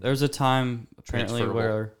 non-transaction. There's a time apparently Transferable.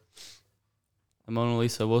 where the Mona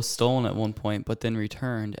Lisa was stolen at one point, but then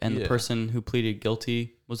returned, and the Yeah. person who pleaded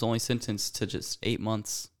guilty was only sentenced to just 8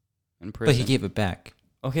 months in prison. But he gave it back,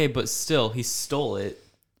 Okay, but still, he stole it,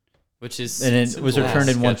 which is. and it Seems was a little returned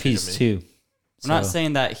in one sketchy to piece me. too. I'm not So,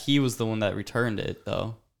 saying that he was the one that returned it,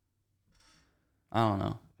 though. I don't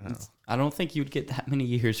know. I don't know. I don't think you'd get that many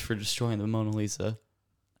years for destroying the Mona Lisa.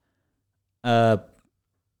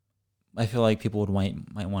 I feel like people might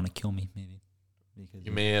want to kill me, maybe. Because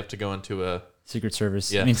You may have to go into a Secret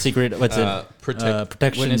Service. Yeah. I mean, secret. What's it? protect.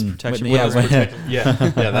 Protection. Witness protection Yeah, Witness protection. Yeah,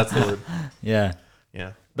 that's the word. yeah.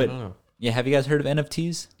 Yeah, But- I don't know. Yeah, have you guys heard of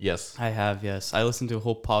NFTs? Yes. I have, yes. I listened to a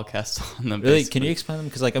whole podcast on them. Really? basically. Can you explain them?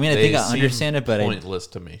 Because, like, I mean, I think I understand it, but pointless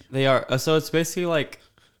to me. They are. So it's basically like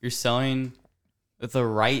you're selling the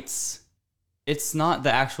rights. It's not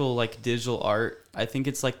the actual like digital art. I think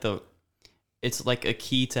it's like it's like a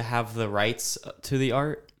key to have the rights to the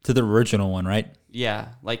art. to the original one, right? Yeah,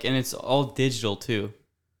 like, and it's all digital too.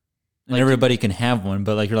 And Like, everybody can have one,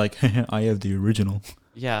 but like you're like, I have the original.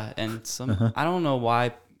 Yeah, and some I don't know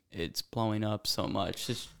why it's blowing up so much.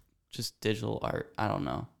 It's just digital art. I don't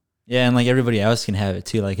know. Yeah, and like everybody else can have it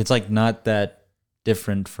too. Like it's like not that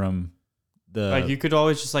different from the Like you could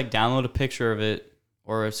always just like download a picture of it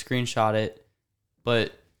or screenshot it,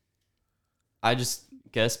 but I just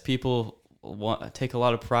guess people take a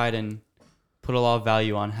lot of pride and put a lot of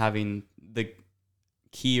value on having the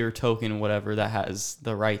key or token, whatever, that has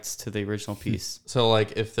the rights to the original piece. So,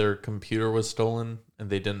 like, if their computer was stolen and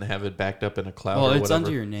they didn't have it backed up in a cloud, Well, or it's whatever,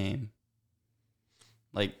 under your name.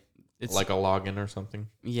 Like it's like a login or something.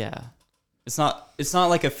 yeah. It's not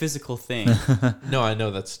like a physical thing. No, I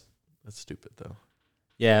know that's stupid though.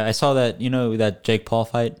 Yeah, I saw that, that Jake Paul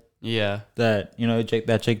fight. Yeah. That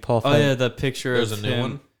Jake Paul fight. Oh yeah, the picture There's of a new him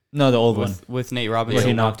one. No, the old one. with Nate Robinson. Where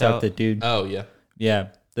he knocked knocked out the dude. Oh yeah. Yeah,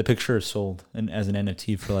 the picture is sold as an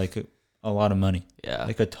NFT for like a lot of money. Yeah.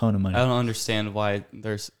 Like a ton of money. I don't understand why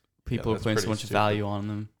there's people that's putting so pretty much stupid. value on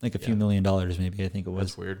them. Like a few $1 million maybe, I think it was.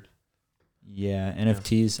 That's weird. Yeah,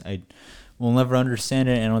 NFTs, I will never understand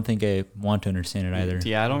it, and I don't think I want to understand it either.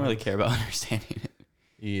 Yeah, I don't really care about understanding it.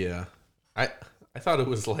 Yeah, I thought it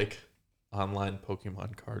was like online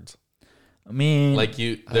Pokemon cards. I mean, Like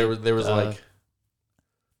there was like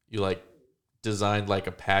you like designed like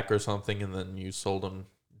a pack or something, and then you sold them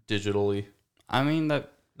digitally. I mean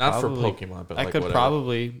that Not probably, for Pokemon, but I like could whatever.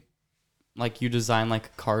 probably like you design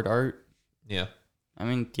like card art. Yeah, I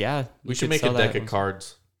mean, yeah, we you should could make a sell deck that of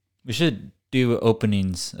cards. we should do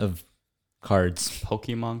openings of cards,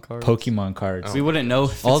 Pokemon cards. Pokemon cards. Oh. We wouldn't know.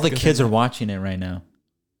 If All it's the good kids or are not. watching it right now,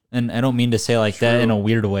 and I don't mean to say like that in a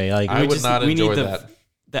weird way. Like, I would not we enjoy need that.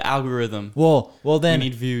 the algorithm. well, then We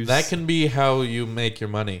need views. That can be how you make your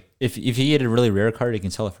money. if you get a really rare card, you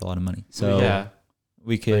can sell it for a lot of money. So yeah,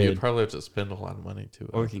 we But you'd could. probably have to spend a lot of money too.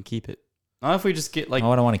 or we can keep it. Not if we just get like.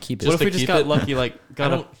 I don't want to keep it. What if to we just keep got it? lucky? Like I got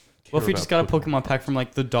a. don't. What if we care just got a about Pokemon pack from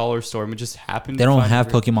like the dollar store and we just happened? They to don't find have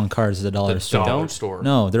it? Pokemon cards at the dollar The store. dollar Don't? store.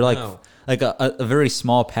 No, they're like No. a very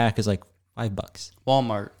small pack is like $5.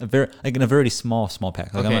 Walmart. A very small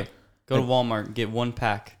pack. Like, Okay, go to Walmart and get one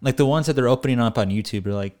pack. like the ones that they're opening up on YouTube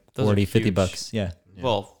are like Those are 40, 50 huge. bucks. Yeah. Yeah.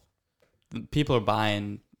 Well, people are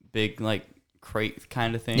buying big like crate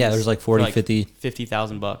kind of things. Yeah, there's like for, 40, 50.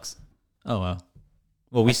 $50,000. Oh, wow.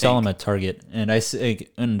 Well, we I sell think. them at Target,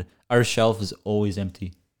 and our shelf is always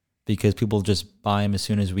empty because people just buy them as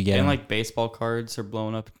soon as we get And them. like baseball cards are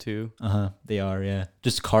blowing up too. They are, yeah.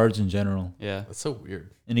 Just cards in general. Yeah, That's so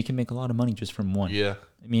weird. And you can make a lot of money just from one. Yeah,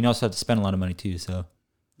 I mean, you also have to spend a lot of money too, so.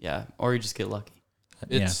 yeah. Or you just get lucky.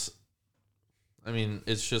 it's. I mean,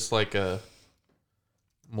 it's just like a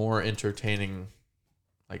more entertaining,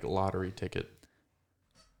 like lottery ticket.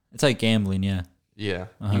 It's like gambling, yeah. Yeah,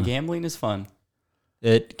 And gambling is fun.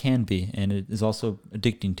 It can be, and it is also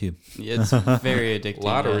addicting too. It's very addicting. yes.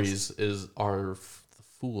 lotteries are the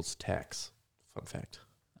fool's tax. Fun fact.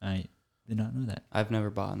 I did not know that. I've never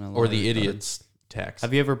bought a lottery Or the card. idiot's tax.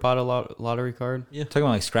 Have you ever bought a lottery card? Yeah. Talking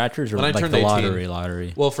about like scratchers or When I like turned the 18,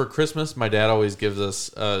 lottery. Well, for Christmas, my dad always gives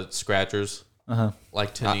us scratchers,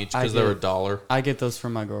 like 10 each, I because they're get- $1. I get those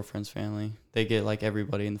from my girlfriend's family. They get like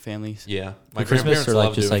everybody in the family Yeah, my For Christmas grandparents or, like,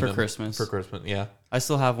 love just, doing like- for them Christmas. For Christmas, yeah. I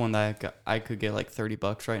still have one that I could get like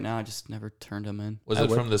 $30 right now. I just never turned them in. Was I it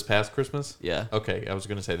would. from this past Christmas? Yeah. Okay, I was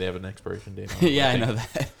gonna say they have an expiration date. On it, Yeah, I think. know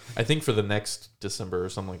that. I think for the next December or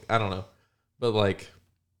something like I don't know, but like,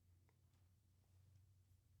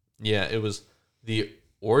 yeah, it was the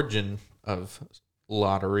origin of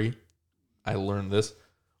lottery. I learned this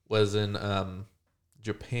was in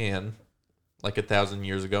Japan, like 1,000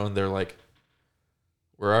 years ago, and they're like,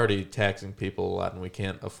 we're already taxing people a lot, and we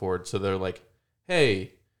can't afford. So they're like,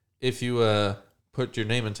 hey, if you put your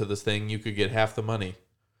name into this thing, you could get half the money,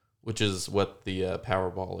 which is what the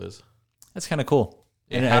Powerball is. That's kind of cool.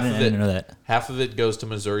 And I didn't know that. Half of it goes to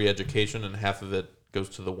Missouri Education, and half of it goes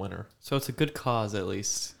to the winner. So it's a good cause at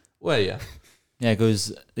least. Well, yeah. Yeah, it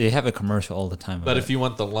goes. They have a commercial all the time. But if you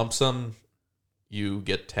want the lump sum, you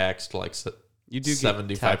get taxed like You do get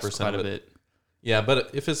 75% taxed quite of a it. bit. Yeah,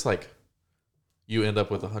 but if it's like you end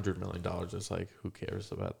up with $100 million, it's like who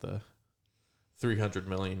cares about the $300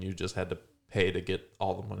 million you just had to pay to get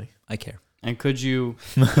all the money? I care. And could you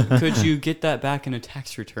get that back in a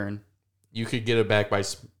tax return? You could get it back by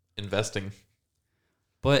investing.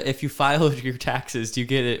 But if you filed your taxes, do you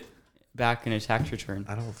get it back in a tax return?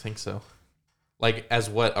 I don't think so. Like, as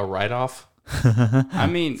what, a write-off I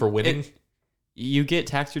mean, for winning? You get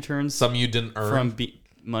tax returns Some you didn't earn? from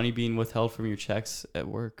money being withheld from your checks at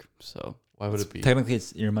work. So Why would it be? Technically,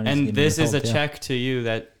 it's your money. and this is a check to you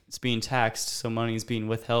that's being taxed, so money is being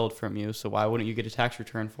withheld from you. So why wouldn't you get a tax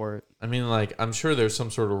return for it? I mean, like, I'm sure there's some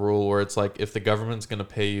sort of rule where it's like, if the government's going to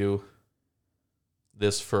pay you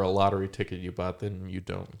this for a lottery ticket you bought, then you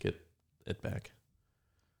don't get it back.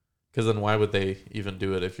 Because then why would they even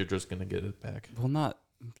do it if you're just going to get it back? Well,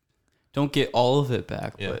 don't get all of it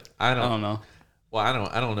back. Yeah, But I I don't don't know. Well,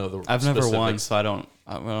 I don't know the. I've never specifics. won, so I don't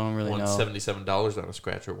really Won know. $77 on a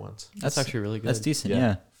scratcher once. That's actually really good. That's decent. Yeah.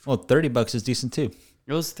 Yeah. Well, $30 is decent too.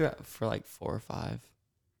 It was for like 4 or 5,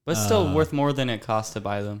 but it's still worth more than it costs to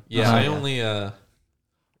buy them. Yeah, Uh-huh.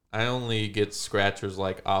 I only get scratchers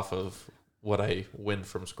like off of what I win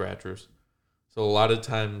from scratchers. So a lot of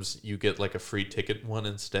times you get like a free ticket one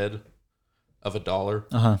instead of $1.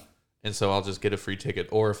 Uh-huh. And so I'll just get a free ticket.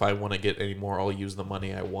 Or if I want to get any more, I'll use the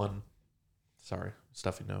money I won. Sorry,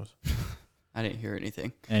 stuffy nose. I didn't hear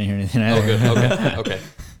anything. I didn't hear anything Oh, either. good. Okay.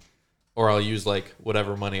 Or I'll use like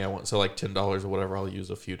whatever money I want. So like $10 or whatever, I'll use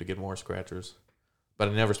a few to get more scratchers. But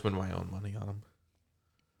I never spend my own money on them.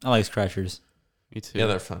 I like scratchers. Me too. Yeah,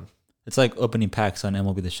 they're fun. It's like opening packs on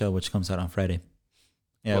MLB The Show, which comes out on Friday.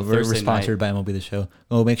 Yeah, Well, we're Thursday sponsored by MLB The Show.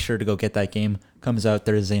 We'll make sure to go get that game. Comes out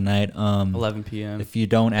Thursday night. 11 p.m. If you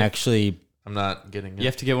don't actually, I'm not getting it. You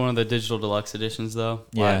have to get one of the digital deluxe editions though.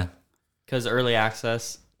 yeah, Because early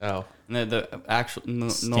access. Oh. And the actual normal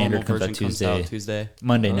Standard comes out version comes out Tuesday.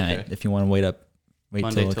 Monday Okay. night. If you want to wait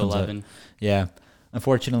Monday till it to comes 11. out. Yeah.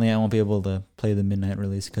 Unfortunately, I won't be able to play the midnight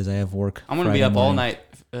release because I have work. I'm going to be Friday up all morning.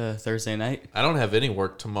 night Thursday night. I don't have any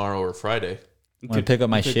work tomorrow or Friday. Want to pick up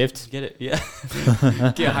my You could shift? Get it, yeah.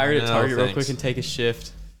 Get hired at No, Target real thanks. quick and take a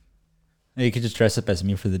shift. You could just dress up as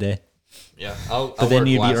me for the day. Yeah, I'll But then wear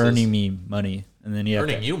you'd glasses. be earning me money, and then you have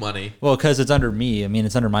Earning to, you money. well, because it's under me. I mean,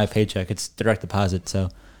 it's under my paycheck. It's direct deposit, so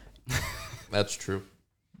That's true.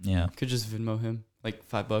 yeah, Could just Venmo him like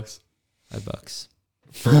 $5. $5.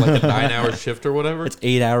 For like a 9-hour shift or whatever. It's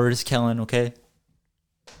 8 hours, Kellen. Okay.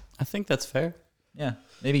 I think that's fair. Yeah,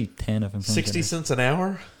 maybe 10 if I'm feeling 60 generous. cents an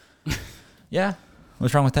hour? Yeah.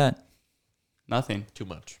 What's wrong with that? Nothing. Too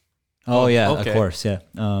much. Oh, yeah, okay. of course, yeah.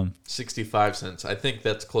 65 cents. I think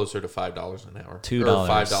that's closer to $5 an hour. $2. Or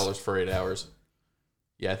 $5 for 8 hours.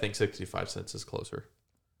 Yeah, I think 65 cents is closer.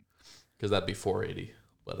 Because that'd be $4.80.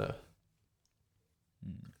 But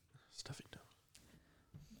stuffy nose.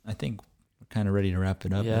 I think we're kind of ready to wrap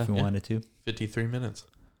it up Yeah. if we Yeah. wanted to. 53 minutes.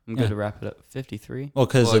 I'm Yeah. good to wrap it up. 53. Well,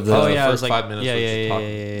 because Well, of the Oh the yeah, I first was like 5 minutes yeah, was yeah, just yeah, talking.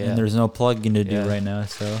 yeah, yeah, and there's no plugging to do Yeah. right now,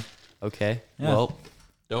 so Okay. Yeah. Well,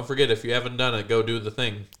 Don't forget, if you haven't done it, go do the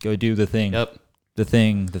thing. go do the thing. yep. The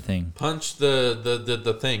thing. Punch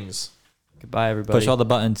the things. Goodbye, everybody. Push all the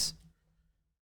buttons.